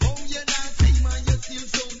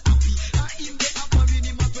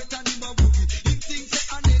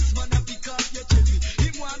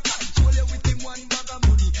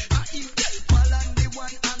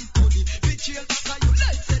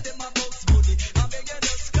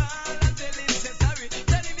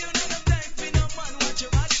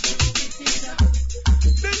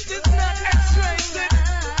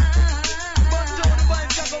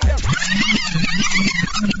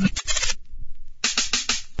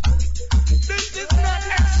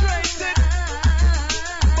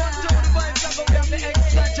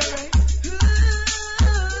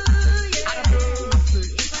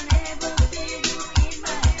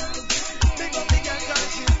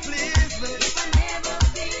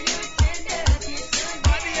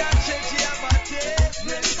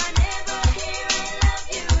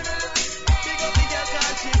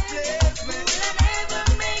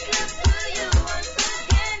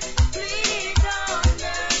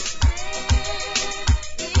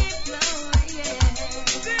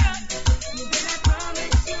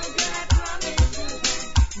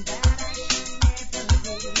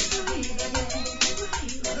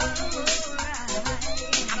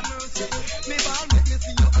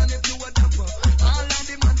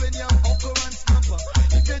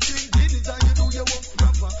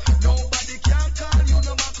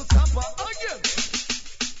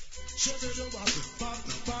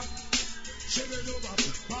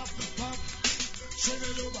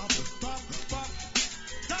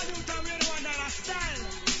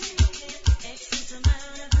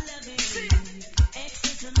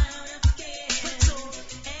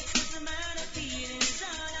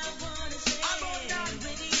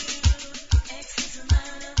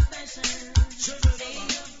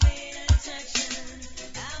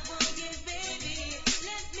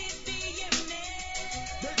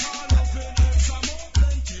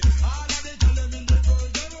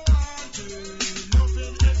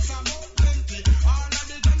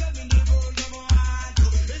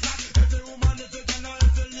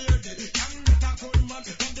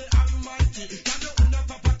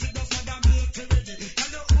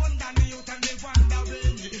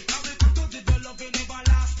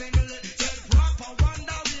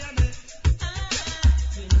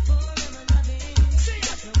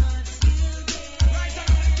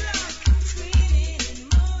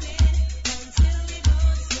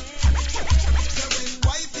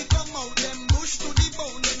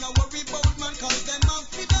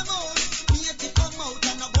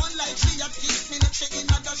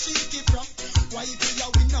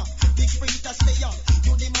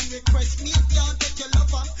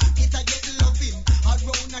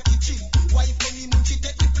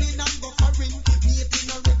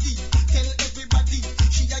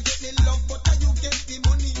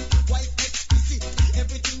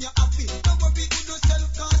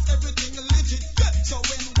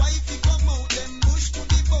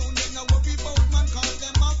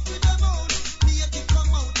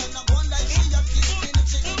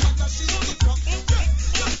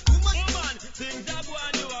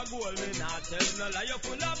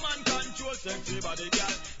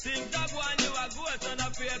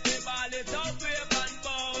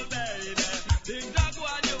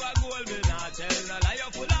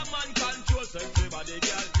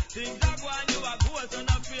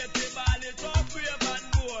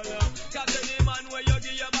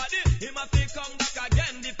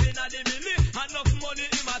money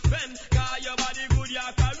him a spend. Cause your body good, you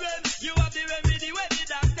can rent. You have the remedy where the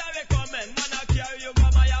doctor recommend. Man, I carry you go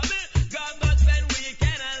Miami. Gone go spend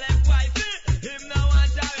weekend and left wifey. Him now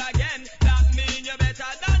want her again. That mean you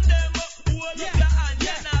better than them. Hold up your hand,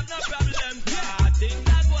 you have no problem. I think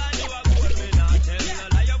that one you are good. Me not tell you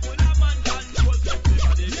lie. You full of man control.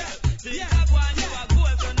 Think that one you are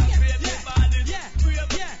good. So not brave the body. Brave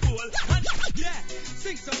the soul.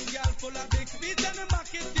 Sing some girl full of big feet and the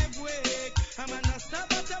market give way. I'm a stop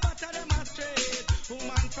but them a straight.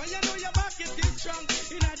 Woman from you know your market is strong.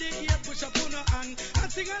 In the ear push up on her hand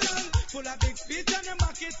and sing along. Full of big feet and the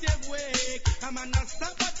market give way. I'm a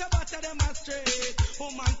stop but them a straight.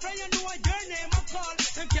 Woman from you know your name a call.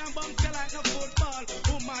 Them can't bump you like a football.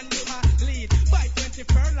 Woman you a lead. By 20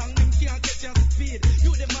 furlong them can't get your speed.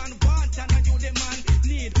 You the man want and you the man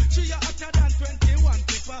need. So you hotter than 21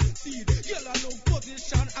 people seed. Girl a look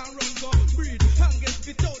position and run go breed. And get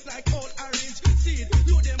spit out like old orange seed.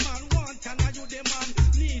 You the man want and you the man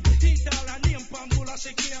need. Eat all a name from bulla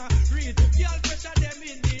she can't read. Girl pressure them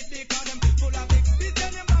indeed because them full of big spit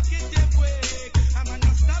and them bucket them wake. I'm a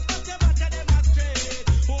no stop but them a straight.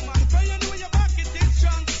 Woman pray you know your bucket is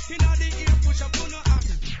strong. In the ear push up on your hand.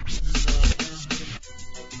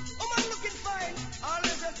 Woman looking fine.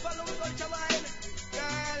 Always just follow me culture wine.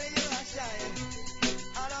 Girl you a shine.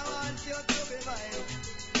 And I want you to be mine.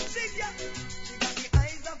 See ya. She got the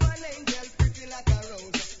eyes of an angel, pretty like a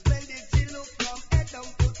rose. Splendid she look from head down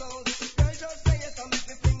to toes. Girl just say yes and make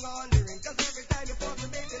me finger on the ring. Cause every time you pause me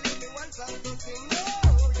baby leave me one song to sing. No,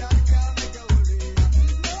 girl can't make you worry.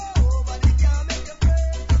 Nobody can make you pray.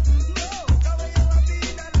 No, cause when you have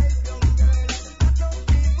been a nice young girl, that some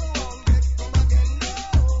people won't get come again.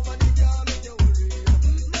 Nobody can make you worry.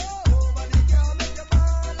 Nobody can make you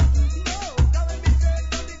fall. No, cause when we straight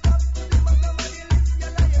to the top to the bottom of the list,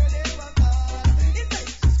 girl I hear them a call. It's like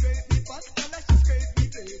she scrape me pot and she scrape me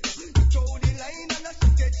plate. You throw the line and she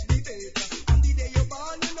catch the bait. On the day you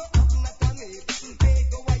born you know have not a mate. They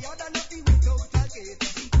go wild and nothing without a gate.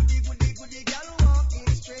 Goody girl walking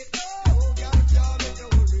straight. No, girl can't make you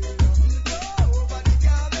worry. Nobody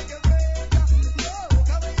can make you break. No,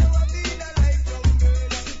 cause when you have been a life young girl,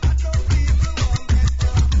 that some people won't get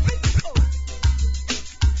you.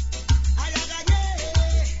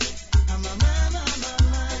 I'm a mama,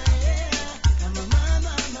 yeah. I'm a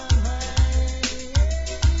mama.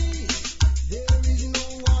 There is no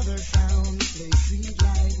other sound play sweet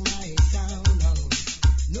like my sound.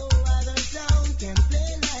 No other sound can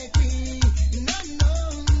play like me.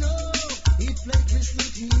 No. It plays crystal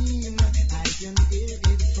clean. I can hear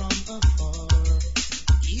it from afar.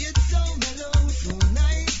 It's so mellow, so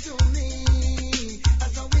nice to me.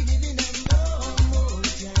 As we giving them no more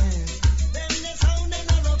chance. Them the sound and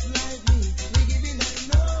a rough like me. We giving them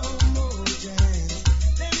no more chance.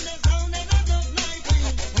 Them the sound and a rough like me.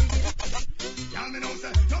 Y'all me know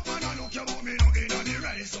say, no man a look you but me no inna the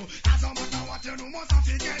race. So, as no matter what you do, must have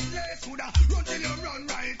to get less. Coulda run till you run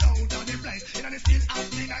right out of the place. Inna the still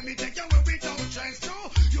acting like me take you away without chance. So,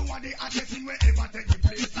 you are the hottest thing wherever take the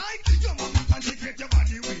place. Like, your mama consecrate your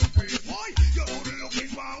body with grace. Boy, your good look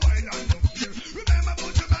is one while and look here. Remember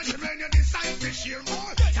about your man when you decide to share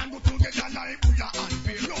more. Can go together like Buddha and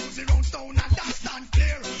Bear. Rosy round stone and that stand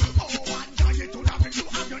clear. Oh, what giant to have you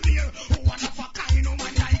have you near. Oh, what a fuck kind of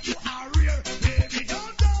man like you are rare. Baby,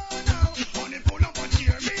 don't go now. Only pull up and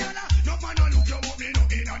cheer me and no man no look you up me no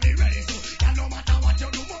in on the race. So, yeah, no matter what you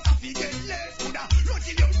do, must have to get less. Coulda run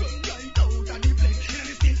till you run right out of the place. And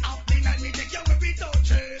it's still happening and me take you away without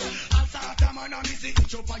trade. I'll start a man and me say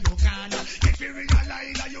each up on your can. Get me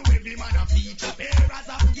realize that you every man a feature. Here as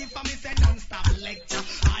a gift for me say non-stop lecture.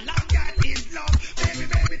 All I got is love.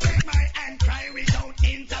 Baby, take my hand, cry without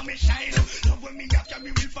intermission. Love when me after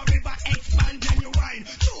me will forever expand genuine.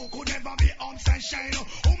 You could never be ups and shine.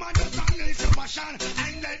 Oh man, just unleash your passion.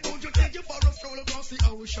 And let go to take you for a stroll across the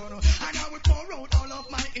ocean. And I will pour out all of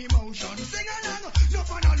my emotions. Sing along, no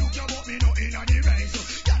fun a look you but me no inna the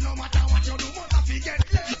race. Yeah, no matter what you do, must have to get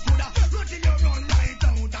less. Coulda run till you run right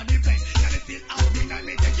out of the place. Yeah,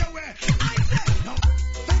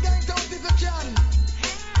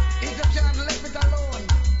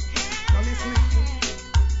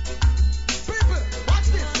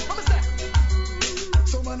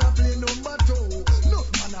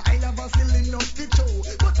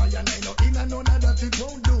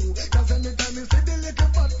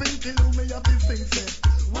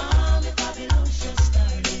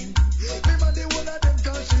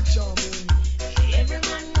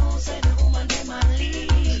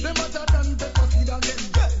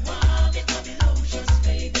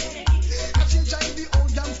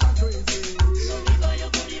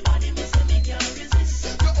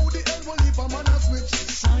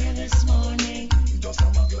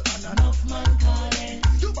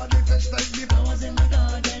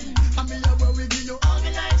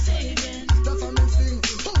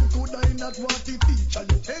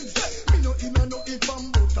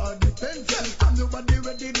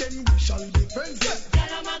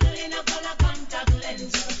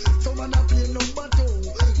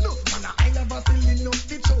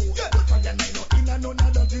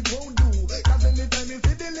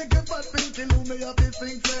 little fat pinky loo, me have to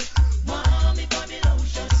sing say. Mommy, Babylon,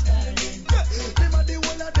 just darling. Them are the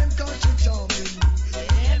one of them cause she charming.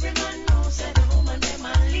 Every man knows that the woman them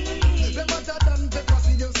a lead. Them better than the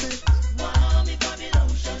pussy you see. Mommy, Babylon,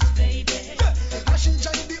 just baby. And she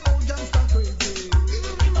drive the old gangster crazy.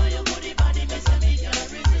 You buy your body, body, me say me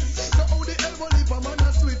can't resist. So how the hell will leave a man a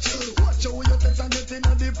switch? Watch how you text and get in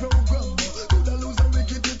on the program. Coulda lose a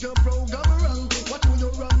wicked if your program wrong. What will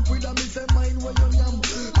you ramp with a me say mine when you yam?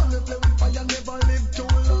 Man we play with fire never live too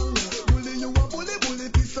long. Bully you a bully, bully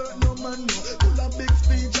this hurt no man. Full of big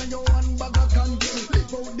speech and your one bag of can.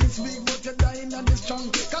 Live out this week but you dying on the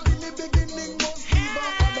strong. Cause in the beginning most people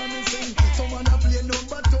other me sing. So man a play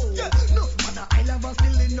number two. No man a I love a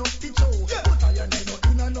still enough to show. But I ain't no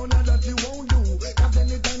in and none of that you won't do. Cause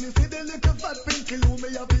anytime you see the little fat pinky loo, me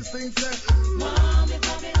have to sing say. Mommy,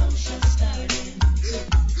 Babylon, just darling.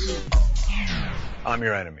 I'm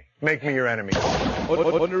your enemy. Make me your enemy.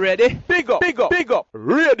 On ready? Big up,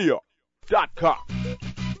 radio.com.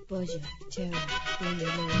 Boja, Terry, when you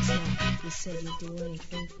know it's not, you said you'd do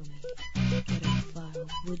anything for me. But I'm far,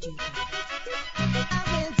 would you? I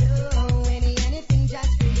will do anything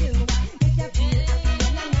just for you. Make you feel happy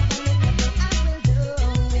and I never let you go. I will do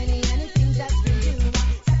anything just for you.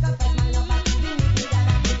 Sacrifice my love, I feel me, you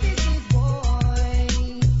gotta. This is boy.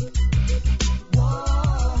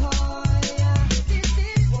 This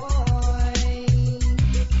is boy.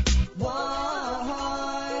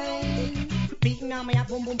 Beating on my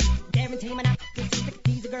boom boom, guarantee me not.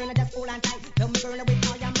 He's a girl that just hold on tight. Love me girl with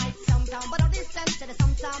all your might. Sometime, but all this sense to the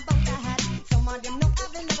sometime about the hat. Some of them know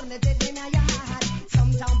I've been never let it in your heart.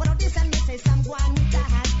 Sometime, but all this and me say some go on with the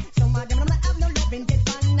hat. Some of them know have no love in dead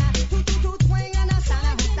fan. Twang and a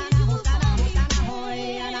sana,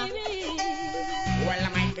 Well, I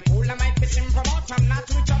might be cool, I might be simple, but I'm not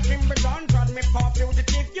rich up in Bridon. Trod me pop you to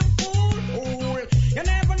take you fool. You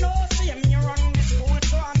never know, see me run the school,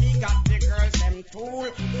 so I me got the girls them fool.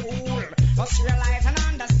 Just realize and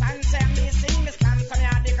understand, say me sing this dance, and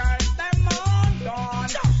yeah, the girls them on done.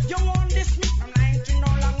 You want this me from 19 no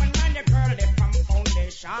long when man the girl they from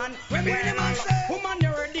foundation. When me the man say, woman you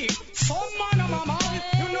ready? Some man a mama,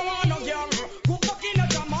 you know I no girl. Go back in the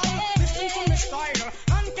drama, listen to me style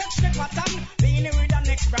and catch the pattern. Being with the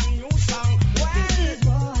next brand new song.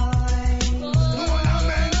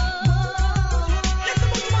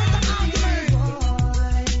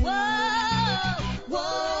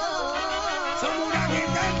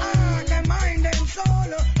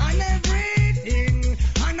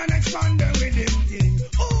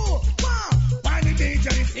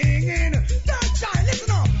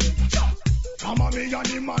 Me and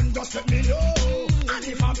the man just let me know. And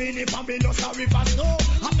if I'm just a river snow.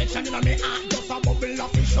 Affection in me heart just a bubble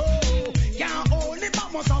of the show. Can't hold it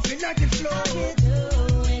but must have feel like it flow. I will do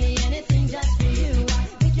anything just for you.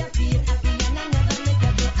 Make you feel happy and I never make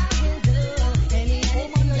you go. I will do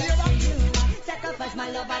anything just for you. Sacrifice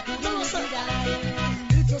my love, I could do die.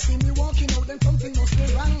 If you see me walking out, then something must be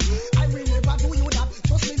wrong. I will never do you that,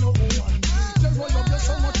 trust me no one. Just roll up you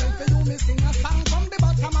so much and for you me sing a song from the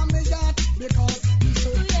bottom of my heart. Because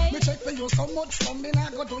me check for you so much, so me nah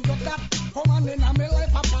go do you that. Come on in and me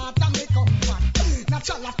life apart and me come back.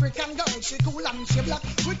 Natural African girl, she cool and she black.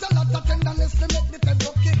 With a lot of tenderness to make the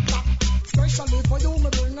table kick back. Especially for you, me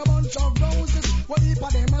bring a bunch of roses. What heap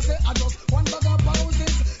of them I say, I just one bag of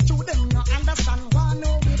roses. To them not understand, why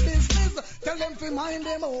know the business. Tell them to mind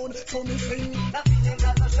them own, so me sing. The feelings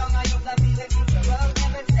are so strong, I use the feelings mutual.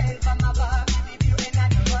 Heaven sent from above, if you ain't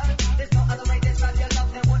natural. There's no other way to describe your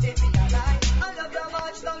love than what it be alive. I love you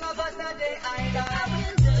much, none of us not day I die. I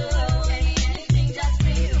will do anything just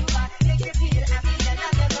for you. Make you feel happy and I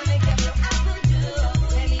never make you blue. I will do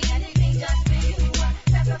anything just for you.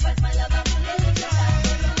 Sacrifice my love, I will let you die.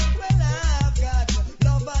 Well, I've got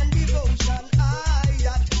love and devotion. I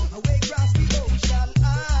got away across the ocean.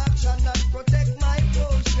 Action that protect my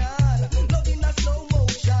potion. Love in a slow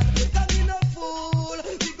motion. Love in a fool.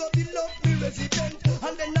 We go be love me resident.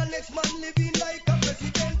 And then the next man living like a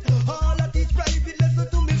president. All I teach private lesson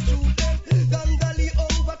to me student. Gangali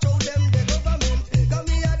overthrow them the government. Got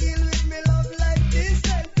me a deal with me love like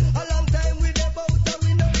decent. A long time we about and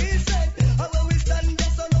we no recent. And when we stand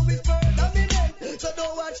there so now we further dominant. So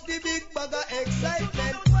don't watch the big bag of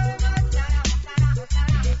excitement.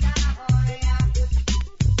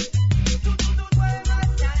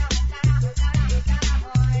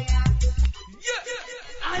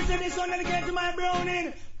 I say this one dedicated to my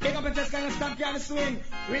browning. Pick up a test kind of stop can swing.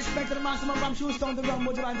 Respect to the maximum from Shoestone to Rum,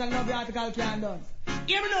 but you want to love the article can done.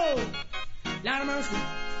 Hear me now. Lord of mercy.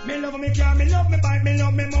 Me love me car, me love me bike, me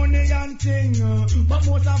love me money and thing. But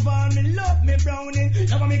most of all, me love me browning.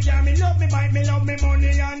 Love me car, me love me bike, me love me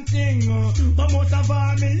money and thing. But most of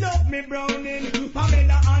all, me love me browning.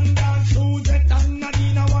 Pamela and Dan, Suzette and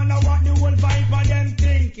Nadine, wanna what the whole vibe of them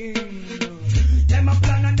thinking. Them a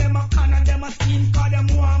plan and them a con and them a scheme, cause them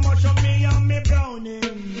want much of me and me browning.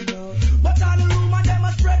 But all the rumor them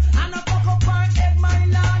a spread and a fuck up her head, my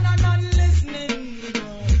land and not listening.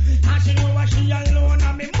 And she know what she alone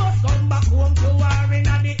and me must come back home to her in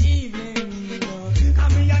the evening.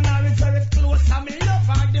 Cause me and her is very close and me love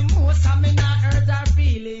her the most and me not hurt her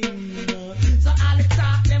feelings. So all the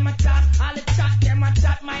talk them a talk, all the chat them a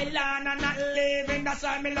chat, my land and not living. That's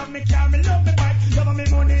why me love me car, me love me bike, love me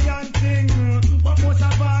money and thing. But most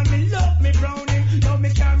of all me love me browning, love me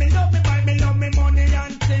car, me love me bike, me love me money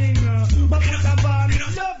and thing. But most of all me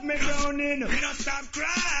love me browning. Me don't stop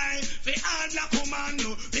cry, fi all black woman.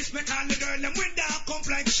 Respect all the girl them with dark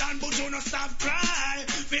complexion, but you no stop cry,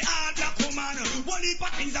 fi all black woman. One heap of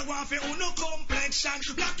things I want fi uno complexion.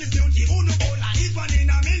 Black is beauty, uno cola is 1 in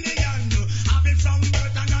a million. I've been from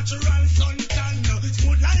birth a natural suntan.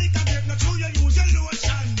 Smooth like a grape, not true you use your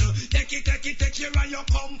lotion. Take care of your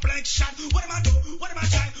complexion. What am I do? What am I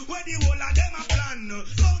try? Where the whole of them a plan?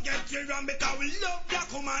 Don't get you wrong because we love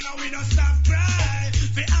black woman and we don't stop cry.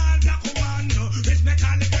 For all black woman, respect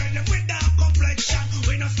all the girl them with dark complexion.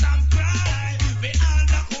 We don't stop cry. For all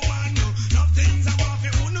black woman, no things I want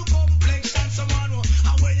for uno complexion. Someone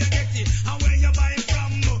and where you get it, and where you buy it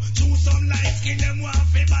from. Choose some light skin them want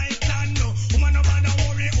for buy tan. Woman no bother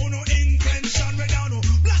worry, uno intention. We down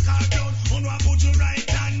black or brown, uno a put you right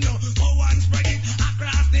hand. Go and spread it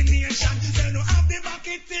across the nation. Say no have the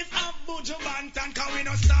bucket if have Buju Banton. Cause we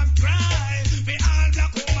no stop cry. For all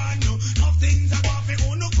black woman, no things I want for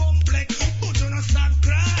uno complex. Buju no stop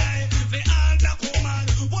cry. For all black woman,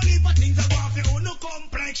 one heap of things I want for uno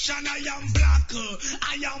complexion. I am black,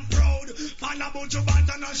 I am proud. Fan of Buju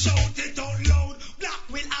Banton and shout it out loud. Black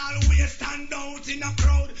will always stand out in a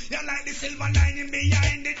crowd. You like the silver lining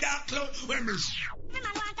behind the dark cloud. When me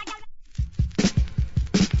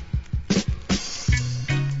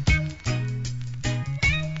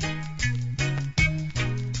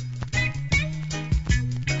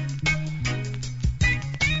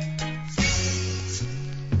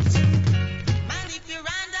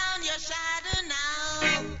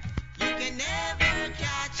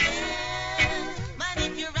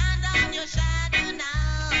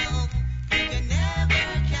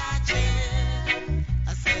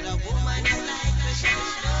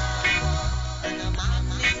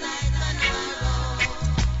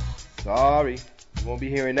Sorry, you won't be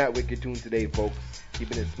hearing that wicked tune today, folks.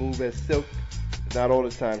 Keeping it smooth as silk. It's not all the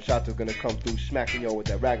time. Shots gonna come through smacking y'all with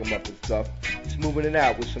that ragamuffin stuff. Smoothing it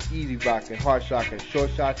out with some easy rockin', hard shockin', short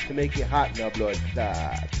shots to make it hot in our blood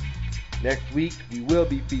side. Next week, we will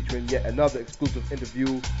be featuring yet another exclusive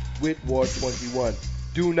interview with Ward 21.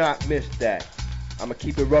 Do not miss that. I'ma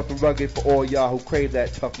keep it rough and rugged for all y'all who crave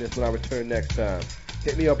that toughness when I return next time.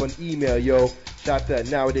 Hit me up on email, yo.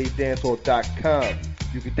 Nowadayzdancehall.com.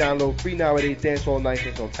 You can download free Nowadayz Dancehall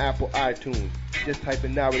license on Apple iTunes. Just type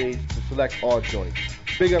in Nowadayz to select all joints.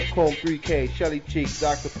 Big up Chrome 3K, Shelly Cheeks,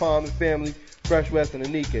 Dr. Palm and family, Fresh West and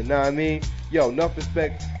Anika, know what I mean? Yo, enough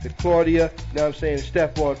respect to Claudia, know what I'm saying, and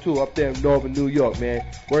Stephon too, up there in Northern New York, man.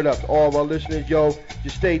 Word up to all of our listeners, yo.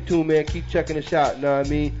 Just stay tuned, man. Keep checking us out, know what I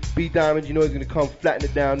mean? B Diamond, you know he's gonna come flatten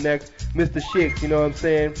it down next. Mr. Shakes, you know what I'm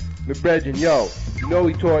saying? McBredgen, yo, you know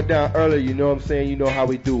we tore it down earlier, you know what I'm saying? You know how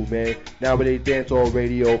we do, man. Nowadayz Dancehall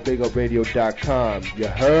Radio, BigUpRadio.com. You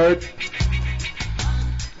heard?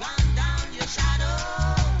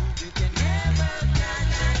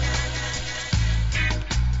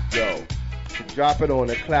 Yo, to drop it on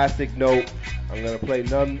a classic note, I'm going to play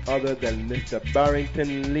none other than Mr.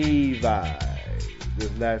 Barrington Levi.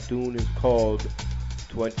 This last tune is called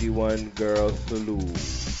 21 Girls Salute.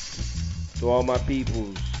 To all my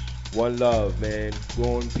peoples, one love, man.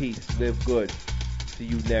 Go in peace, live good. See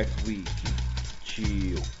you next week.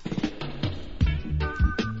 Chill.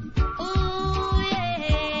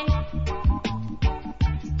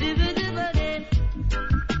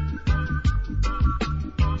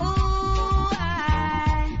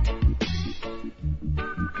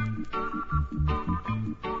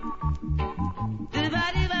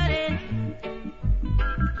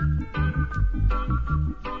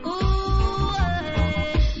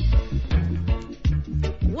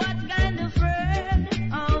 What kind of world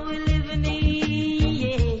are we living in?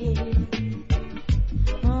 Yeah.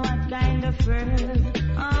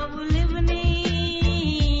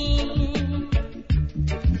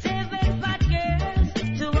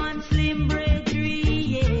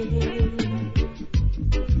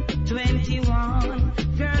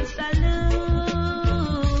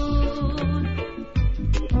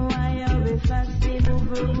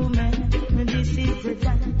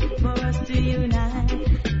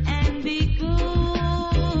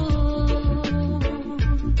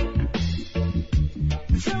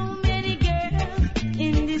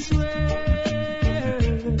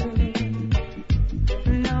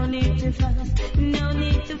 to fuss, no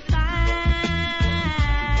need to fight.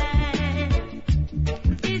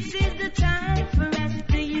 This is the time for us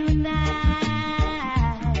to unite.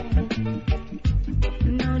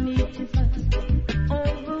 No need to fuss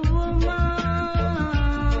over woman.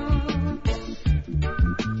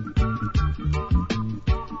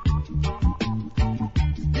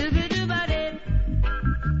 Do-do-do-ba-dee.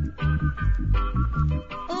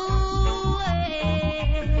 Ooh,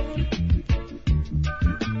 eh.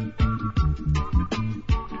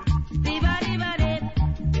 Dee-ba-dee-ba-dee.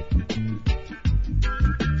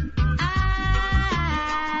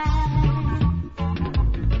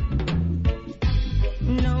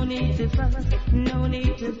 No need to fuss, no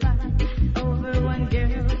need to fight over one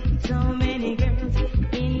girl. So many girls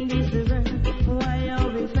in this world. Why are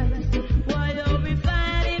we fussing? What are we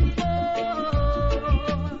fighting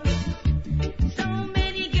for? So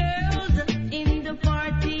many girls in the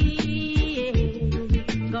party.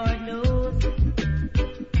 God knows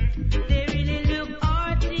they really look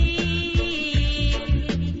arty.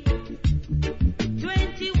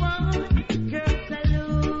 21 girls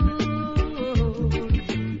salute.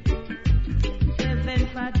 7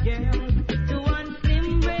 fat girls to 1 slim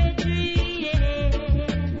breadry.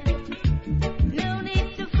 No need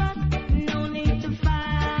to fuss, no need to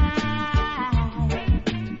fight.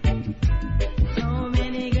 So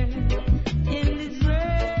many girls in this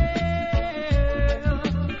world.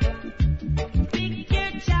 Pick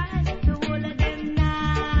your child to all of them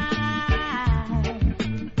nice.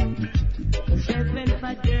 7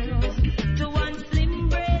 fat girls to 1 slim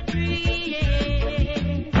breadry.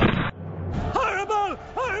 Horrible,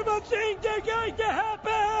 horrible things are going to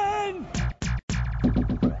happen!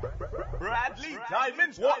 Bradley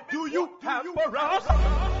Diamonds, what do you have for us?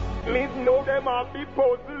 Me know them have be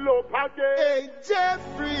puzzle up again. Hey,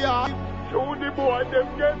 Jeffrey, To the boy, them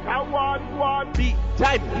get a 1-1. Beat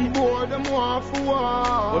type. the boy them want for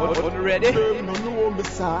war. What ready? Them no know me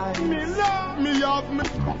side. Me love Me have me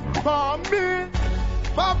for me.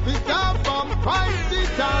 Pop it up and fight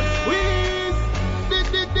it and squeeze.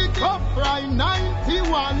 The tough right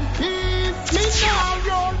 91 piece. Me now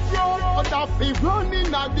run, but I be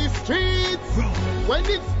running at the streets. When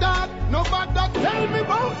it start, nobody tell me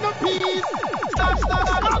about no peace. Stop,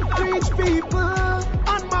 preach people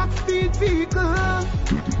and max speed vehicle.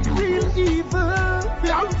 Real evil. They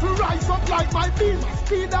have to rise up like my beam.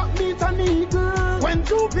 Speed up meet an eagle. When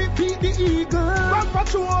Juby beat the eagle. Run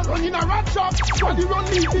patrol, running a rat shop. Body run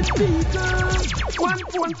meeting people. One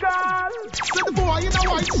phone call. To the boy in a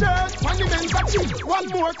white shirt. When the men's a cheat, one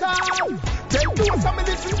more call. Then do some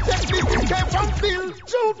listen, check this. Came from Phil.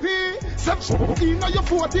 Juby. 17 or you're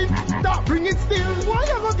 14. That bring it still. Why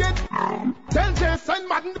you gonna get? Tell Jason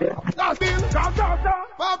Madden. That's still.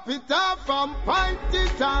 Pop it up and pint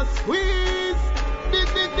it and squeeze.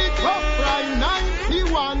 The tough right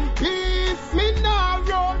 91 piece. Me now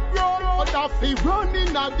run, but I be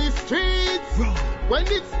running at the streets. When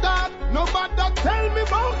it start, nobody tell me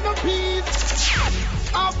about no peace.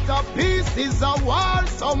 After peace is a war,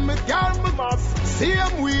 so me girl me must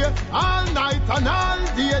same way all night and all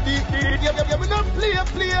day. Me not play.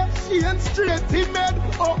 She ain't straight, he made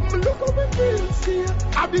up. Me look how me feel, see.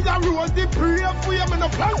 I be the road the prayer for you. Me no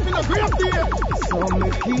plan for no great day. So me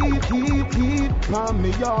keep on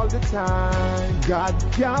me all the time. God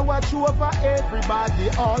can watch over everybody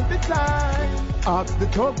all the time. Ask the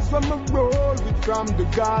thugs from the road with from the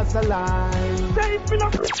Gaza line. Safe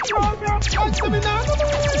enough, roll me up. Watch me now,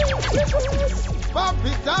 pop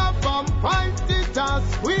it up and pint it and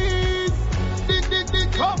squeeze. The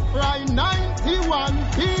tough right 91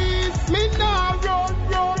 piece. Me now run,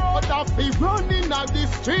 but I be running at the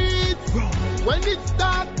streets. When it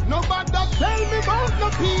start, nobody tell me about no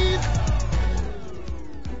peace.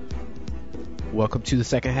 Welcome to the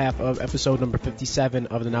second half of episode number 57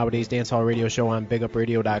 of the Nowadayz Dancehall radio show on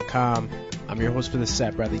BigUpRadio.com. I'm your host for this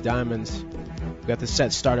set, Bradley Diamonds. We got the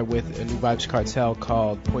set started with a new Vibes Cartel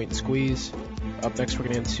called Point and Squeeze. Up next, we're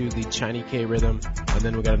going to get into the Chinese K rhythm, and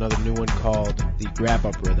then we got another new one called the Grab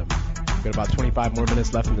Up rhythm. We've got about 25 more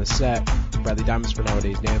minutes left in the set. Bradley Diamonds for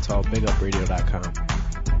Nowadayz Dancehall, BigUpRadio.com.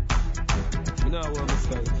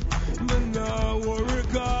 Me now worry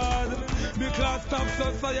God, because top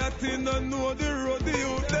society no know the road the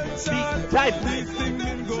youth them chant. These things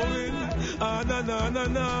been going on and on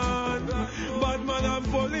and on. Bad man and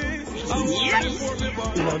police, I'm waiting for me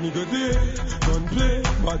back. In a nigga day, gun play,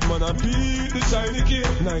 bad man and beat the shiny kid.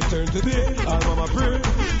 Night turn today, all mama pray,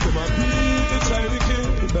 them a beat the shiny kid.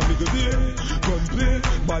 In a nigga day, gun play,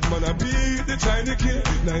 bad man and beat the shiny kid.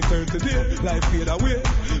 Night turn today, life fade away,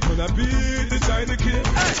 man a beat the shiny kid.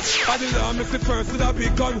 I did not miss the first with a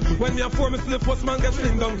big gun. When me a form, me see the first man get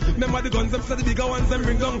sling down. Remember the guns, them say the bigger ones, them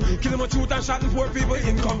bring down. Kill them a shoot and shot and poor people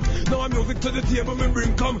income. Now I'm music to the table, me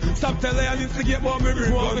bring come. Stop telling and instigate more, me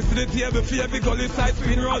bring one. Me see the table, fear big gully side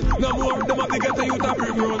spin run. No more, them a big get a youth and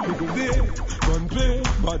bring run. Day, gun play,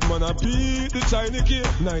 bad man a beat the China kid.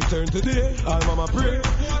 Night turn today, all mama pray.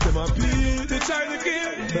 Them a beat the China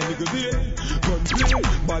kid. Then we go day, gun play,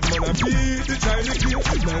 bad man a beat the China kid.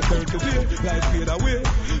 Night turn today, life fade away.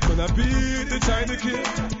 Gonna beat the China kid.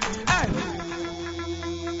 Hey.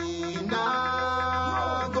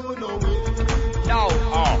 Nah, go nowhere. Yo,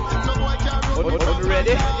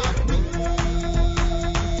 ready?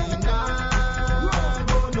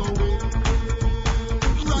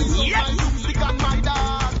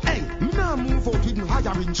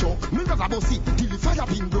 Firing choke, me rather boss it till the fire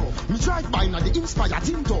pin broke. Me drive by now the inspire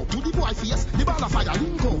tinto. To the boy face, the ball of fire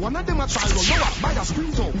linko. One of them a try run lower by a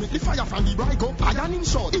sprinto. Make the fire from the bright up, iron in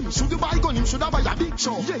short. Him should buy gun, him should have buy a big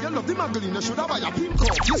shot. Yeah, you love the muggling, you should have buy a pin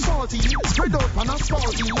cup. You salty, spread out on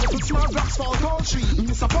asphalty. Put small blocks for tall tree.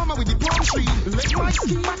 Mr. Farmer with the palm tree. Let my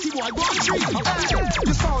skin batty boy go tree.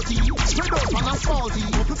 You salty, spread out on asphalty.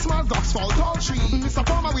 Put small blocks for tall tree. Mr.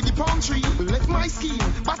 Farmer with the palm tree. Let my skin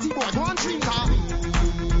batty boy go tree.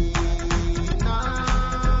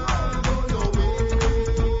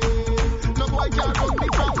 I can't run me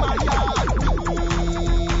from my yard.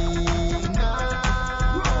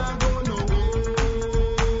 Nah, go nowhere.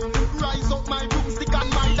 Rise up my broomstick and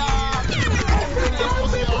my dog.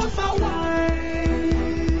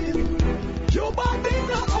 Your body's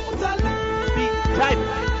not out of line.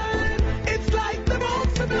 It's like the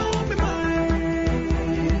bones to blow me mind.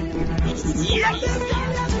 Yes, this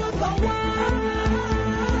girl is not the one.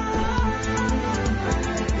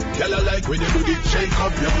 Girl, I like when you do it, shake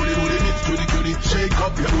up your booty, mix to the cutie, shake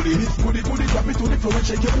up your booty, miss goody, drop it to the floor and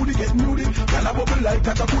shake your booty, get moody. Girl, I bubble like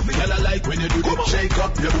a jacuzzi. Girl, I like when you do it, shake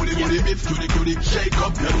up your booty, mix to the cutie, shake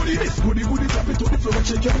up your booty, miss goody, drop it to the floor and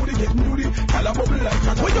shake your booty, get moody. Girl, I bubble like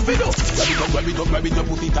a jacuzzi. What you feel? Grab it up,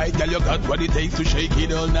 pussy tight. Girl, you got what it takes to shake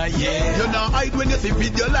it all night, yeah. You know hide when you see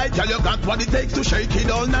video light. Girl, you got what it takes to shake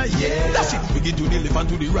it all night, yeah. That's it, swing it to the left and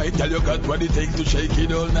to the right. Girl, you got what it takes to shake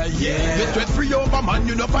it all night, yeah. You stress free over man,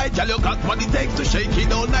 you know fight. Girl, you got what it takes to shake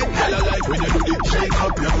it all night. Girl, I like when you do it, shake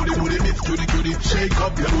up your booty, mix to the cutie, shake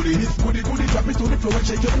up your booty, miss goody, drop it to the floor and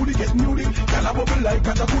shake your booty, get moody. Girl, I bubble like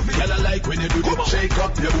a jacuzzi. Girl, I like when you do it, shake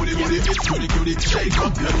up your booty, mix to the cutie, shake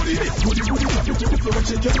up your booty, miss goody, drop it to the floor and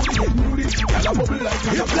shake your booty, get moody. Girl, I bubble like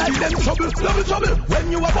a jacuzzi. You like them trouble.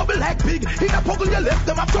 When you a bubble like pig, in a puzzle you left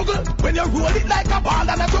them a struggle. When you roll it like a ball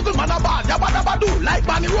and a juggle, man a ball, you wanna do like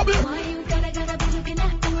Manny Rubble. Why you gotta be looking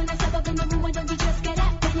at me when I step up in the room? Why don't you just get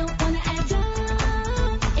at me? Don't wanna act up.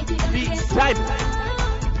 If you're gonna get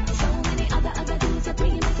so many other dudes are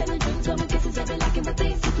bringing me seven dreams, so many kisses every like in the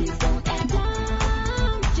face, so please don't act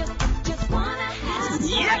up. Just wanna have fun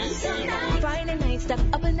tonight. Friday night, step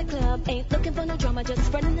up in the club, ain't looking for no drama, just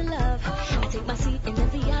spreading the love. I take my seat in the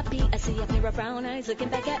VIP, I see a pair of brown eyes looking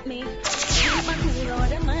back at me. My crew,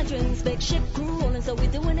 order my drinks, big ship crew rolling, so we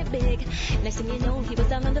doing it big. Next thing you know, he was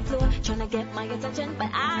down on the floor, trying to get my attention, but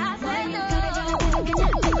I said no. Why you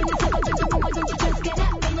gotta be looking at me when you step up in the room? Why don't you just get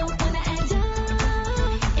at me? Don't wanna act up.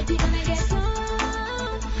 If you're gonna get so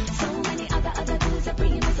many other dudes are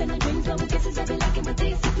bringing me seven drinks, so kisses every like in the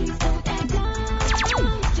day, so please don't act up.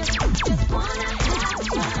 Just wanna have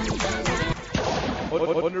fun tonight.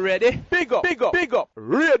 On ready? Big up,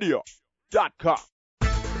 radio.com.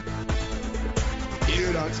 You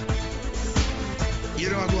hear that? You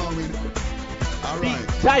know what I'm going with? Alright.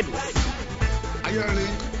 Timeless. Are you early?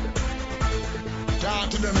 Talk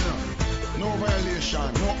to them now. No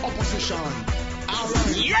violation, no opposition.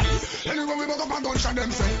 Alright. Yes! Anyway, we buck up a gunshot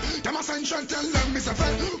them say. Them a central tell them, Mr.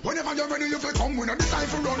 Fed. Whenever you're ready, you feel come. We no decide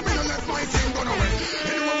for run. We no let my team run away.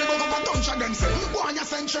 Anyway, we buck up a gunshot them say. Why you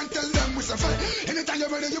central tell them, Mr. Fed. Anytime you're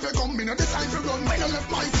ready, you feel come. We no decide for run. We no let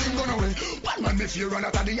my team run away. One man if you run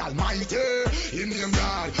out of the Almighty. In them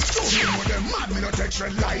God. So you know them mad. Me no take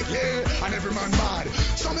shred lightly. And every man bad.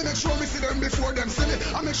 So me make sure me see them before them see me.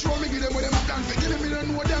 I make sure me give them what them have done for. Give me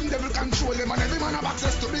don't know them. Devil control them. And every man have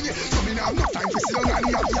access to me. So me now have no time for see them.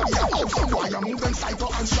 Out some boy, you move them psycho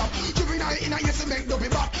and shop. Juvenile in a yes, make double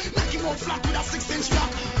back. Knock him out flat with a 6-inch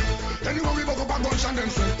block. Anyway, we buck up a gunshot them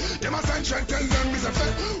say. Them a send trend, tell them is a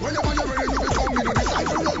fed. Whenever you're ready, you become me. No decide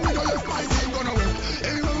for run, me no left my team gonna win.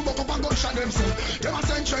 Anyway, we buck up a gunshot them say. Them a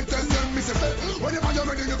send trend, tell them is a fed. Whenever you're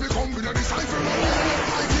ready, you become me. No decide for run, me no left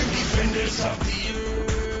my team. Defenders of the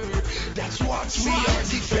earth. That's what we are,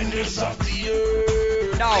 defenders of the earth.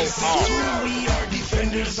 We are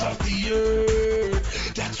defenders of the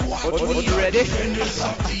earth. That's what we are, ready? defenders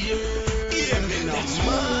of the earth. Yeah, that's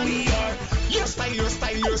what we are. Yes, style, your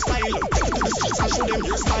style, your style. Take to the streets and show them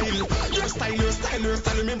your style. Your style, your style, your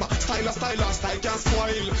style. Remember, style can't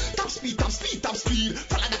spoil. Top speed, top speed, top speed.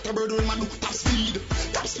 Follow that the bird when man do top speed.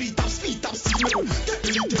 Top speed, top speed, top speed. Take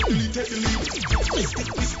the lead, take the lead, take the lead. Mystic,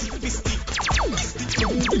 mystic, mystic. Mystic, the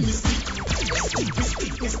movie, mystic. Mystic,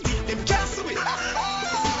 mystic, mystic. Them can't do it.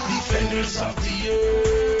 Defenders of the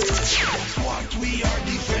earth. That's what we are,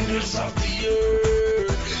 defenders of the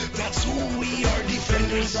earth. That's who we are,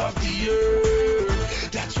 defenders of the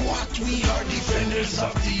earth. That's what we are, defenders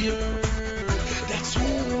of the earth. That's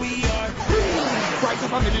who we are. Rise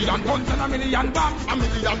up a million guns and a million bombs, a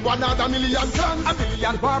million one and a million guns, a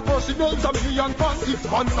million bar personnels, a million fans. If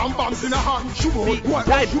guns and bombs in a hand, shoot out, what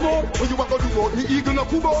shoot out? When you a go do out, me eagle no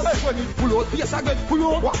come out. When it pull out, yes I get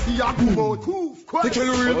pull out. What the a come out? They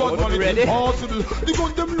kill real but money impossible. The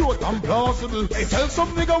gun them load and plausible. They tell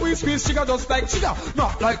some nigga we squeeze sugar just like sugar,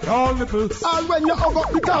 not like all nipple. All when you hug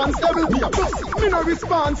up the constable, me a pussy, me no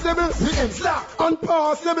responsible. Me ain't slack,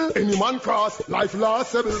 unpassable. Any man cross, life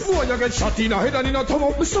lossable. Boy you get shot in the head and in a thumb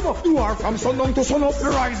up, me stomach. You are from sundown to sun up. The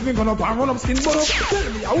rise me gonna burn, run up skin bun up.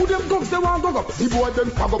 Tell me how them dogs they want dug up. The boy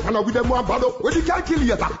them fag up and with them want bad up. When the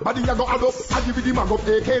calculator, body you go add up. I give you the mag up,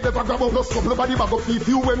 AK the fag up. No couple body bag up, if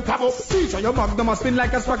you when tab up. Teacher your mag them a spin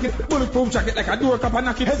like a sprocket. Bulletproof jacket like a door cap and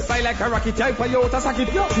knock it. Head fly like a rocket, type for you out a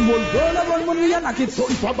socket. Yo, one girl a run money and knock it. So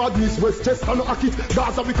if a badness west chest and no hack it.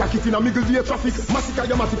 Gaza we crack it in a middle day traffic. Massacre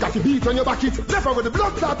your matic beat on your back it. Left with the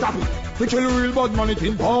blood start tapping. They kill real bad man, it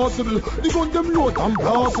impossible. The gun them load and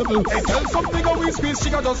plausible. They tell some nigga we squeeze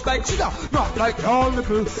sugar just like sugar, not like all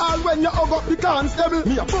nipple. All when you hug up the constable,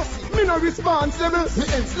 me a pussy, me no responsible. Me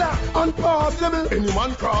ain't slack, unpassable. Any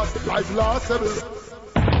man cross, life lossable.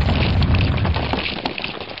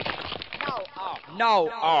 No.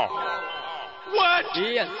 What?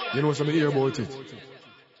 Yes. You know something here about it?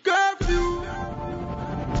 Curfew.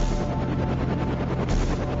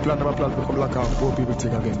 Plan to become like a poor people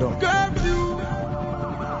thing again, don't. Curfew.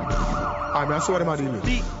 I mean, I saw them at the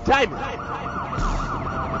limit. Time.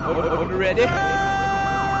 Ready?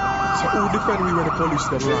 So who defend we when the police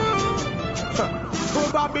them run? Oh,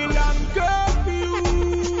 Babylon curfew,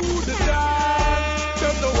 the dance.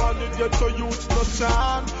 Them the one that get so youth no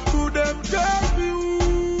chance. Who them curfew,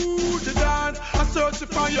 the dance. I search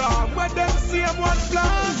for your arm where them same one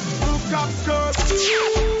plan. Look up curfew,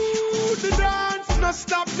 the dance. No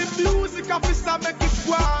stop the music, officer make it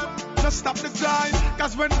one. No stop the grind,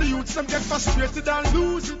 cause when the youths them get frustrated and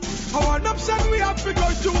lose it. Our option we have to go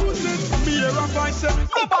use it. Me hear a voice say,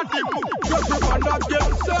 nobody move. Everyone not get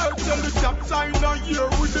served. Tell the cap sign down here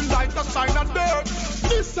with the light a sign of dirt.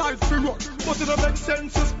 This side free road, but it don't make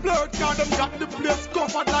sense it's blurred. Cause them got the place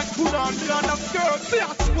covered like put on the other skirt. See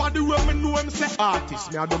that's what the way me know him say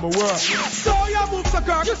artist, me I do my work. So you move so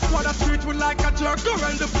girl, this one a street with like a jerk. Go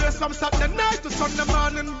around the place from Saturday night to Sunday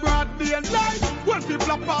morning, broad day and light. When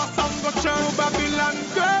people are pass and go church, Babylon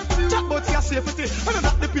curfew. Chat about your safety, and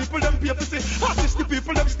not the people them pay for see. Artists the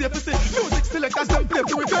people them stay for see. Music selectors them play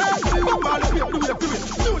for it. Curfew, all the people do it for me.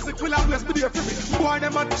 Music will always be there for me. Boy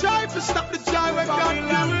them a try to stop the jive when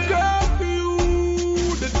Babylon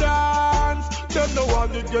curfew, the dance. Them the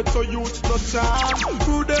one that get so youth no chance.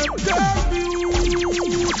 Who them curfew,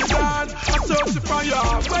 the dance. I search for you,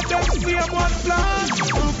 but them same one plan.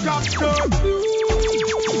 Who got curfew,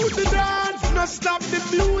 the dance. No stop the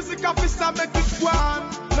music, officer make it one.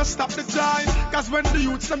 No stop the time, cause when the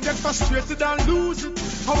youths them get frustrated and lose it.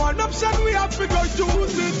 Our option we have to go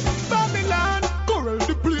use it. Babylon, go around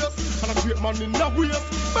the place. And a great man in the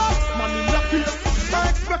waist, boss man in the face. I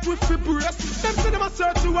expect we free brace. Them say them a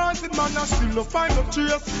search to wanted man and still no find no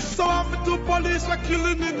trace. So I'm the two police we're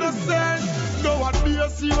killing innocent.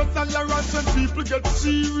 Nowadays zero tolerance when people get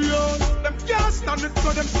serious. Them can't stand it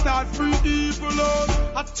so them start free evil out.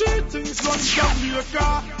 I treat things run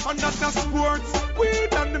Jamaica and that's a sports.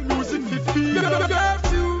 Weed and the music they feel.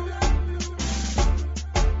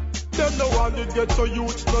 Them the one that get so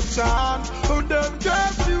youth no chance. Who them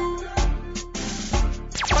curfew?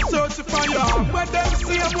 I search for you, where them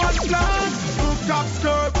same one plan. Who cops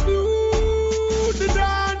curfew, the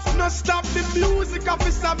dance. No stop the music,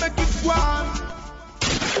 officer make it one.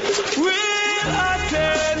 Real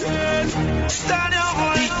artists, stand your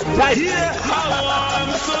heart. Yeah, how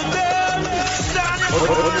I'm so damn. Stand your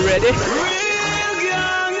heart. Ready? Real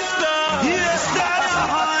gangster, yeah, stand your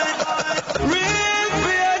heart. Real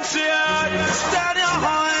patriot, stand your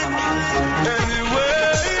heart. Anyway.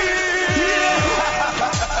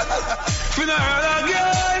 We not heard again.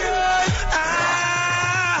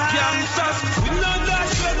 Gangsters, we know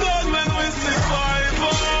that's the gun when we see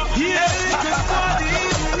fiber. Yeah, it's party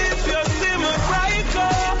even if you see me right.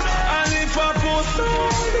 And if I post all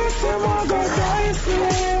this, I'm gonna go down.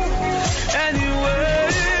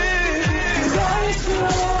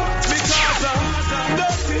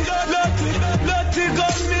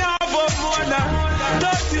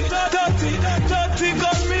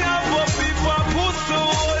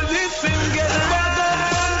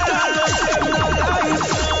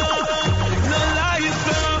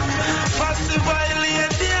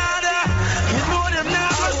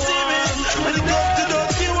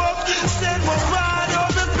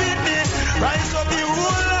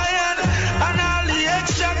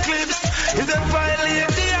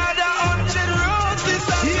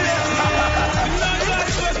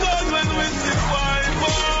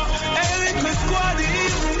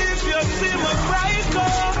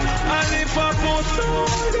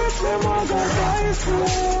 Them all gonna die slow.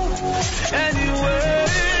 Anyway,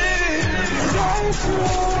 die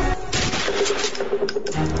slow.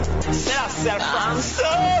 I'm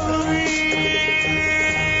sorry.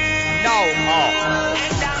 No.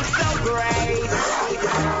 And I'm so great.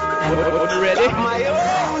 When you ready? Got my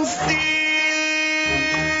own steel.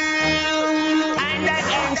 And I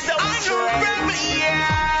aim so straight.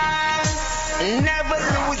 Yeah. Never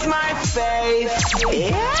lose my faith.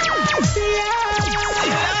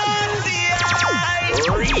 Yes,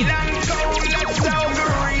 real and cold, let's go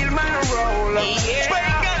real man roll. Spray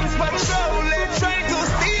guns patrol, try to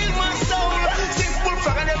steal my soul. Simple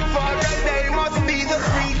fucking them for the day must be the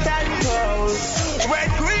sweet and cold.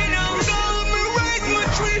 Red, green and gold, me raise my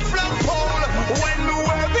tree flag pole. When me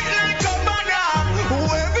wave it like a banner,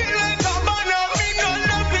 wave it like a banner. Me no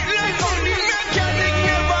love it like honey, mechanic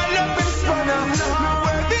never love it spanner. Me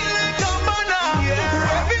wave it like a banner,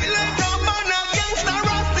 wave it like a banner. Gangsta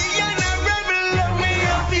Rusty and a rebel love me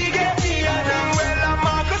up, he get me and well a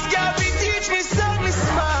Marcus Garvey teach me something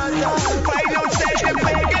smart. Find out say them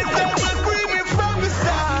beggars don't free me from the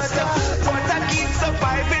start. But I keep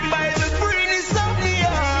surviving by the greenness of the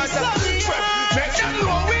heart. Make them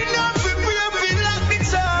know we not prepare for like the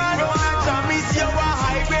chart. Run Tommy's you a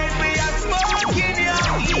high grade we are smoking ya.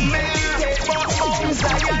 Meditate for Mount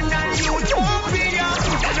Zion and Utopia.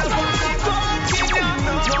 And the one talking ya,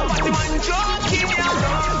 nobody man joking ya.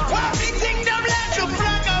 Why we think them like the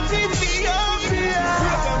flag of Ethiopia?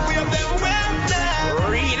 Wave them well there.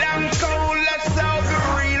 Real and cold, let's out the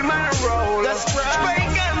real man roll. Spray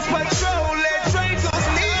guns patrol, try to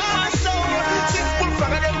steal my soul. Simple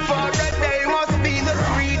fuck them for the day must be the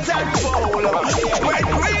sweet and bowl. When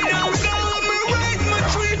green and gold, me raise my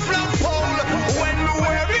tree flag pole. When me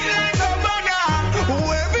wear it like a banner,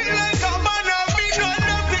 wave it like a banner. Me no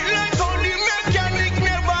love it like only mechanic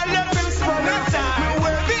never love him spanner. Me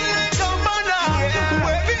wave it like a banner,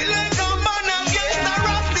 wave it like a banner. Gangsta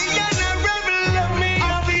Rusty and a rebel love me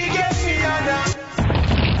up, he get me under.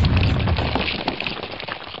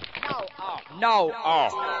 No.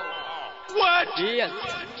 What? Yes.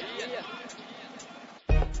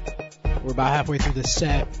 We're about halfway through the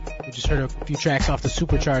set. We just heard a few tracks off the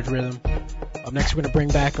Supercharged rhythm. Up next, we're going to bring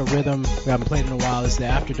back a rhythm we haven't played in a while. It's the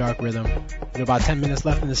After Dark rhythm. We got about 10 minutes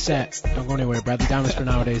left in the set. Don't go anywhere. Bradley Diamonds for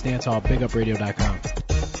Nowadayz Dancehall. BigUpRadio.com.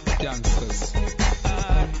 Youngsters,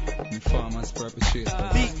 informers, perpetrators,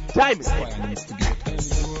 Beat Diamond. needs to get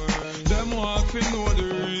them want to know the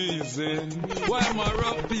reason why my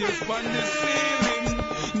rough piece on the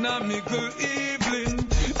ceiling. Now me good evening.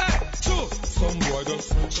 Hey, so some boy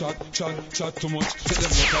just chat too much. Say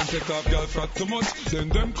them go and take off girl frat too much. Then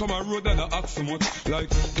them come a road and a act so much. Like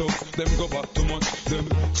thugs, them go back too much. Them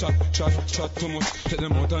chat too much. Take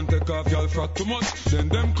them out and take off girl frat too much. Then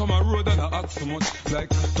them come a road and a act so much. Like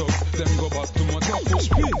thugs, them go back too much. You push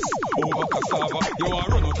peace over cassava. You want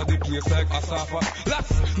run out of the place like Asafa.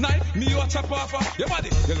 Last night, me you a chop off. Your body,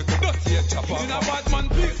 you look dirty and chop off. In a bad man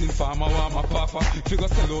place, in farmer want my papa. Figure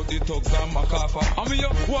sell out the thugs and my kafa. I mean you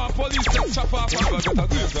want police take chop off. I get a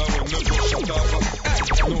glazer when them go shut off. Hey,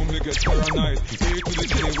 now me get paranoid. A to the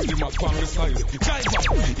K with the map on the side. Drive by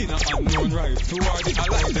in a unknown ride. Toward the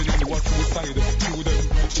allied and then what suicide. Through them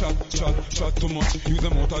chat too much. Use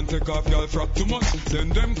them out and take off y'all frack too much. Then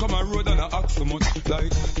them come a road and a act so much.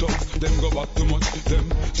 Like thugs, them go back too much.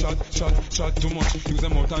 Them chat too much. Use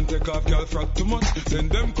them out and take off y'all frack too much. Then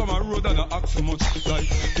them come a road and a act so much. Like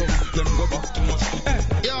thugs, them go back too much. Hey,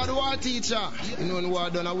 you're the war teacher. You know in war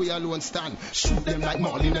done we alone stand. Shoot them like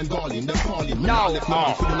Marlin and Balling. Them calling. No. Left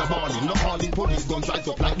no for them a balling. No calling. Police guns rise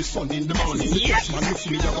up like the sun in the morning. Yes. Man, you see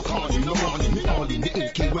me, you go calling. No warning. Me calling. The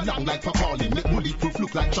AK will long like Papalin. Make bulletproof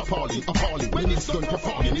look like Chapalin. Appalling. When it's done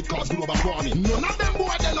performing, it cause global warning. None of them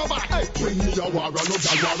boy they over. Hey, when me a war, no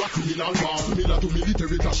gal war, a criminal war. Similar to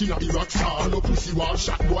military clash in a Iraq star. No pussy war,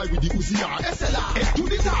 shot boy with the Uzi R. SLR. Head to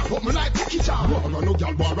the top, but me like cookie jar. War, no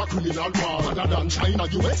gal war, a criminal war. Rather than China,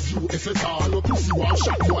 US, USSR. No pussy war,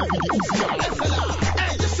 shot boy with the Uzi R. SLR.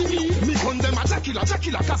 Hey, you see me? Me gun them a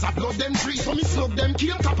Jackilla, cause I blood them tree. So me slug them,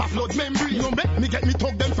 kill cap a flood membrane. No make me get me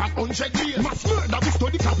tug them fat 100 years. Mass murder we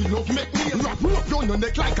study cause we love make me. Wrap round your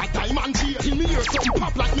neck like a diamond chain. Till me hear something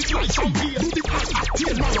pop like me fly champagne. Do the hot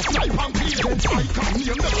tail man a fly pancake. Then I come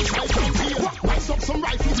near never fly champagne. Rise up some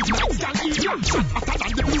rifle with night scan ear. Shot hotter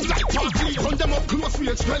than the blue light party. Run them up close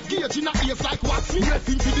range 12 gauge in a ears like wax. Me ref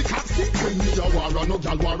into the capsy. When me a war, no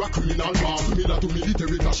gal war, a criminal war. Similar to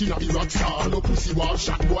military clash in a Iraq star. No pussy war,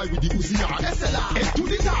 shot boy with the Uzi R. SLR. Head to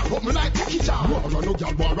the top, but me like cookie jar. War, no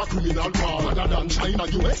gal war, a criminal war. Rather than China,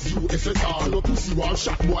 US, USSR. No pussy war,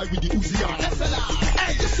 shot boy with the Uzi R. SLR.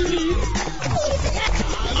 Hey, you see me?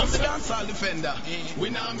 I'm the dancehall defender. We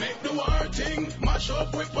now make the war thing. Mash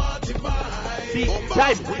up with party vibe. Big Bumba,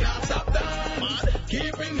 time. we not stop dance.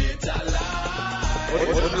 Keeping it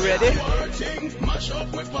alive. Ready? War thing. Mash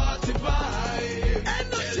up with party vibe.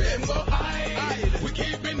 And tell them go hide. We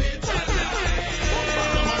keeping it alive.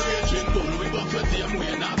 From a raging bull, we buff the same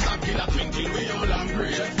way. Now stop killer twinkle. We all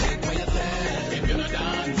angry. Just think for yourself. If you're not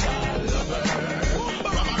dancehall lover.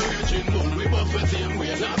 From a raging bull, we buff the same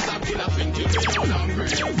way. Now stop killer twinkle. We all angry.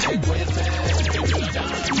 Just think for yourself. If you're not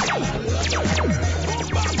dancehall lover.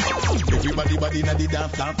 Everybody body na the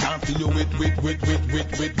dance till you wait.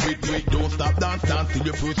 Don't stop dance till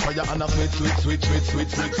you first fire and a sweat.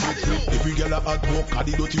 Every girl a hot walk,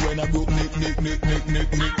 the dirty when I broke neck.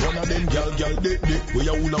 One of them girl dick. Where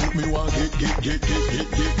you hula with me want get.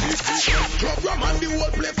 Program and the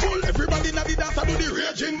whole play full. Everybody na the dance do the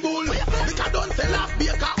raging bull. Because don't sell off be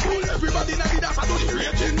a cool. Everybody na the dance do the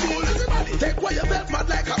raging bull. Everybody take away yourself mad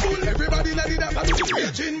like a bull. Everybody na the dance do the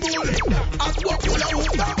raging bull. As walk full of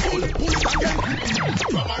hook that pull it again.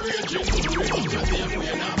 From a raging bull, we don't just see him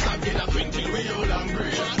way now. Stop getting a twinkle, we all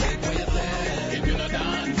angry. Just take for yourself, if you're not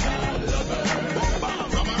dancehall lover.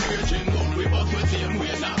 From a raging bull, we both will see him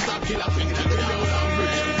way now. Stop getting a twinkle, we all angry.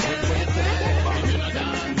 Just take for yourself, if you're not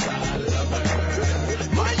dancehall lover.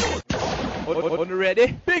 My youth. On ready?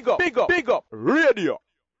 Big up.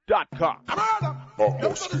 Radio.com. I'm heard of.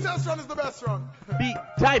 Them say the test run is the best run. Big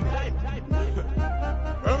time.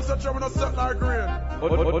 Them say trouble not set like green.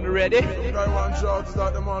 On ready? Them guy want shout is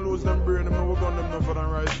that them all lose them brain. Them know we gun them no for them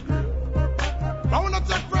right screen. I wanna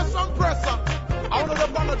take pressure. I wanna the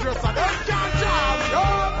banner dresser. Them can't jam, yo.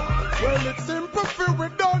 Well, it's simple feel we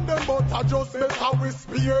done them, but I just make how we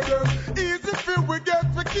spear them. Easy feel we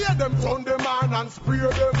get to kill them, turn them on and spear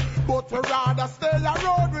them. But we rather stay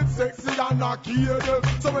around with sexy and not kill them.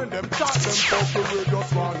 So when them chat them fuck we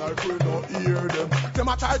just want like we don't hear them. Them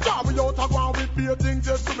a try job we out of one with baiting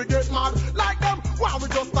just so we get mad like them. Why we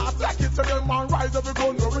just start like it to them and rise every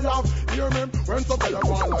gun where we have. Hear me? When some player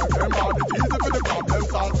go like them, but it's easy for the problem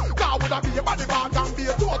solved. Now would I be a body bag and be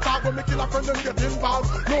a total when me kill a friend and get involved.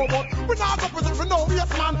 No, but we not go prison for no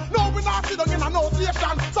waste man. No, we not sit down in a no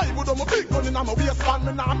station. So you would have a big gun in a waistband.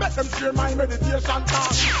 Me not make them share my meditation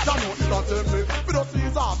talk. That know it don't tell me. We don't see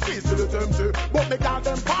his ass face to the empty. But they got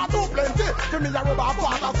them far too plenty. Give me a rubber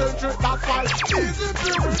part of century. That's why easy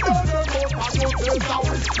to return them. But I don't tell how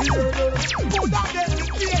we fear them. Could I get to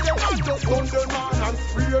fear them and just run them on and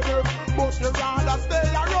free them. But you rather stay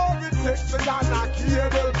around with sexy and not kill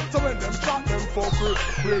them. So when them shot them fuck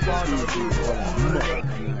we gonna do them.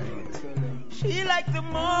 She like the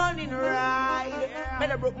morning ride.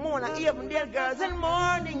 Meadowbrook, Mona, Avondale girls and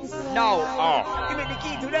Morningside. No. Give me the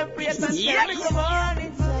key to the place and tell me the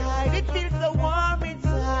morning side. It feels so warm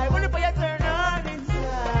inside. When the fire turn on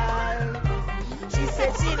inside. She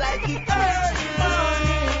said she like it early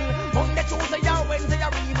morning. Monday, Tuesday, or Wednesday,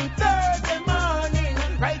 or even Thursday morning.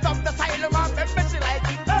 Right up the side of my bed, she like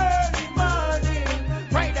it early morning.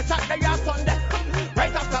 Friday, Saturday, or Sunday.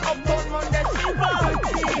 Right after uptown Monday, she party.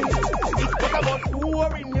 About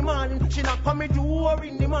 4 in the morning, she knock on me door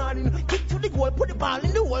in the morning. Kick to the goal, put the ball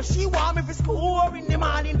in the hole. She want me for score in the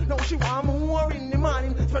morning. Now she want more in the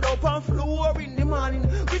morning. Spread up on floor in the morning.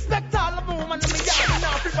 Respect all of women in the yard.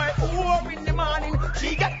 Now prepare 4 in the morning.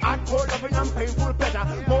 She get hardcore loving and painful pleasure.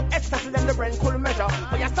 More ecstasy than the brain could measure.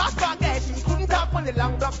 But you start forget she couldn't talk when the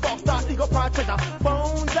long black box start dig up her treasure.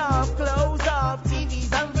 Phones off, clothes off,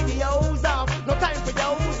 TVs and videos off. No time for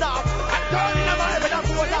those off. I'm turning a vibe and I'm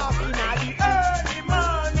full off. Early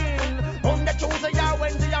morning, on the Tuesday or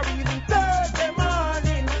Wednesday or even Thursday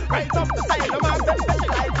morning, right up the side of my bed, she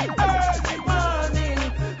like it early morning,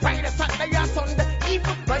 Friday, Saturday or Sunday,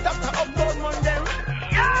 even right up to uptown Monday.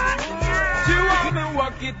 She want me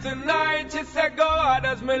walk it tonight, she said go hard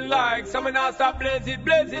as me like. So me now stop blaze it.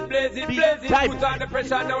 Put on the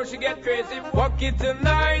pressure, now she get crazy. Walk it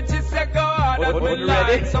tonight, she said go hard as me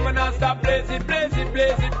like. So me now stop blaze it.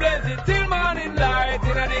 Till morning light,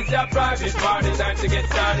 in a this your private party, time to get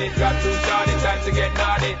started. Got too started, time to get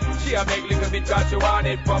naughty. She a make little bit cause she want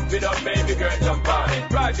it. Pump it up, baby girl, jump on it.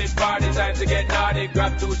 Private party, time to get naughty.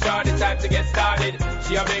 Grab too shorty, time to get started.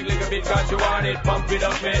 She a make little bit cause she want it. Pump it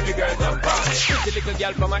up, baby girl, jump on it. Pretty little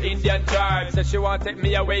girl from an Indian tribe. Says she want to take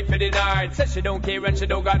me away for the night. Says she don't care and she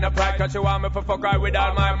don't got no pride. Cause she want me for fuck her with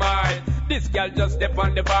all my mind. This girl just step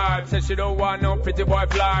on the vibe. Says she don't want no pretty boy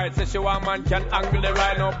fly. Says she want man can angle the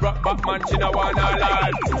ride. No broke back man, she don't want her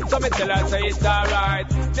life. So me tell her say it's alright.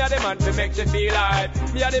 Me a the man to make you feel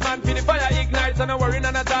light. Me a the man for the fire ignite. So no worry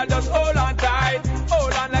none at all, just hold on tight.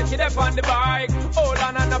 Hold on like you there for on the bike. Hold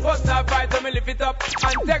on and a bust a fight, so me lift it up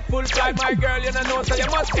and take full flight. My girl, you know, so you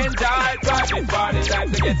must enjoy. Private party,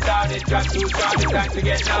 time to get started. Got too started, time to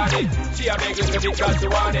get naughty. She a make little bit cause she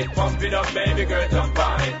want it. Pump it up, baby girl, jump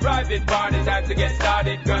on it. Private party, time to get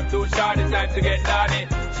started. Got too started, time to get naughty.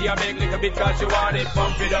 She a make little bit cause she want it.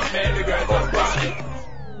 Pump it up, baby girl, jump on it.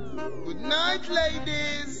 Good night,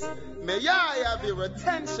 ladies. May I have your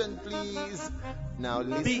attention, please? Now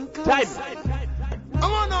listen close. I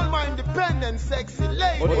want all my independent, sexy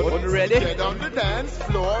ladies. Ready? Get on the dance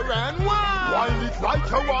floor and whine. Wine it like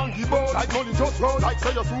you want give out. Like money just roll, like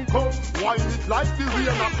say you soon come. Wine it like the rain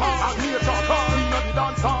a fall. And nature call, in the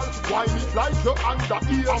dance hall. Wine it like you under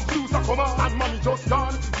ear. And blues a come on, and money just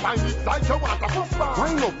gone. Wine it like you want a puff bar.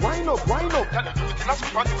 Wind up, wind up, wind up. Can you do it in a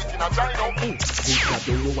scoop and do it in a gyno? Good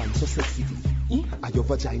girl, you want so sexy. Are your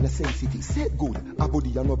vagina sensitive? Said good, a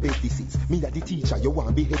body and no bed disease. Me a the teacher, you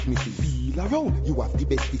want be head missing. Feel around, you have the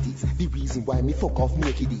best it is. The reason why me fuck off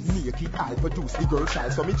naked is naked, I'll produce the girl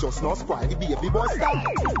child, so me just not spoil the baby boy style. Me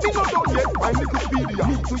no done yet, I'm little speedier.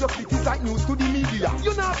 Me to your feet is like news to the media.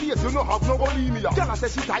 You not face, you no have no bulimia. Girl I say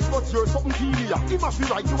she tight, but you're something teenier. He must be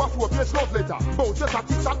right, you a 4-page love letter. Both your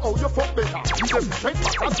tactics and how you fuck better. You just straight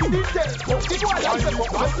back and see the day. Go the boy like the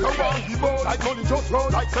fuck like you want give out. Like money just roll,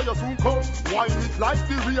 like say you soon come. Wine it like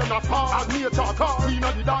the rain a fall. And nature call, in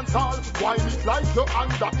the dance hall. Wine it like you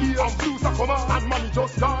under ear. And blues a come on, and money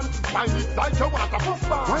just gone. Wine it like you want a puff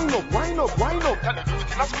bar. Wind up, wind up, wind up. Can you do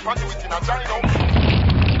it in a scoop and do it in a gyno?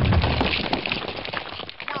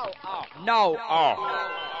 No.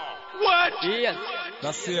 What? Yes.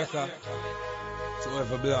 That's Seika. To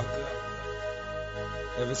every block,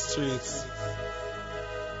 every street,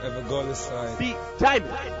 every gully side, Big time.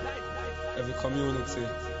 every community,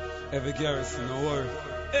 every garrison, no worry.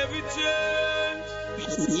 Every change.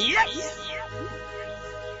 Yes.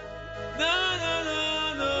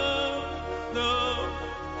 No.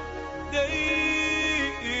 They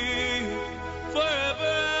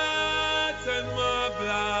forever turn my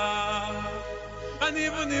blood. And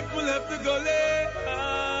even if we left the gully,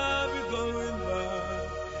 I'll be going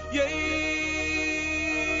back. Yeah.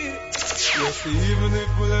 Yes, even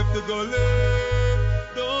if we left the gully,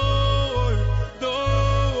 don't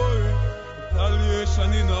worry.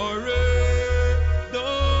 Retaliation in our way.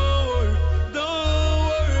 Don't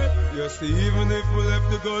worry. Yes, even if we left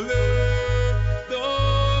the gully,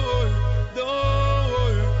 don't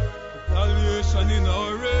worry. Retaliation in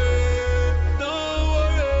our way. Don't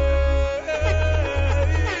worry.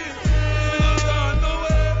 Me not gone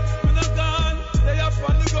nowhere. Me not gone. They are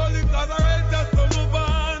from the gully 'cause I read just to move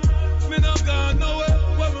on. Me not gone nowhere.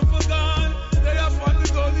 When we for gone, they are from the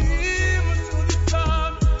gully even through the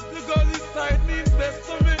storm. The gully side means best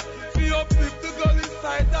to me. We uplift the gully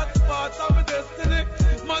side, that's part of my destiny.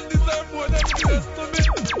 Man deserve more than the rest to me.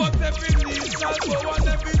 But every knee shall bow and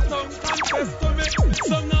every tongue confess to me.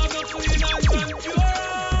 Some now go clean and pure.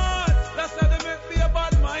 That's how they make me a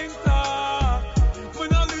bad mind talk. We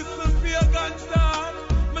no listen for your gunshot.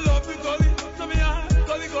 Me love the gully, so me a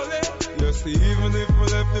gully. Yes, even if we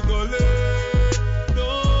left the gully,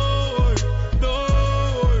 don't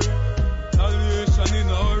worry. Retaliation in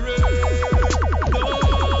our way.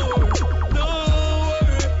 Don't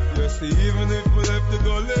worry. Yes, even if we left the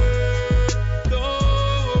gully, don't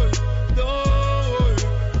worry.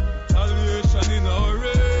 Retaliation in our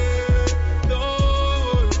way.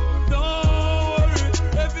 Don't worry.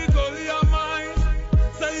 Every gully of mine.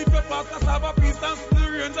 Say if you pass us have a piece and see the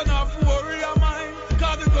range and have to worry of mine.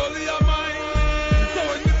 'Cause the gully of mine. So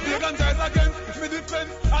when the big and guys against me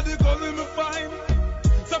defense, and the gully me find.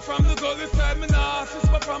 So from the gully side me nauseous,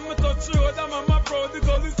 but from me touch road I'm on my proud. The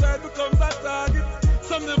gully side becomes a target.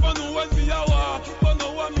 Some never know when me a walk it, but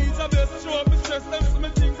now I meet a best show me stress them see me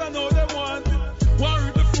things I know they want it. Want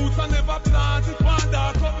reap the fruits I never plant it. Want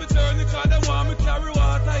dark up me journey 'cause they want me carry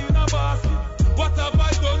water in a basket. What have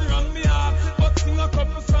I done wrong me ask it, but sing a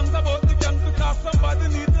couple songs about the gang because somebody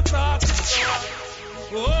need to talk it.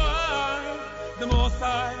 The Most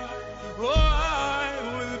High,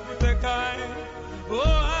 will protect I.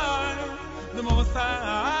 The Most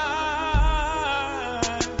High.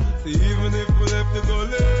 See, even if we left the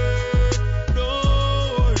gully, don't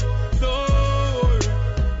worry.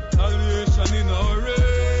 Retaliation in our way.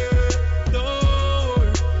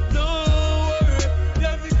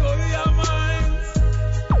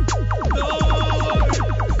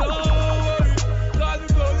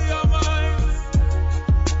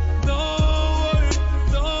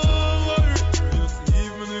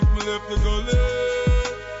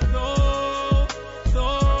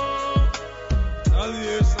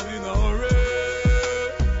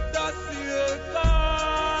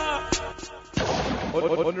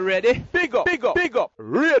 On ready? Big up,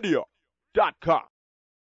 radio.com.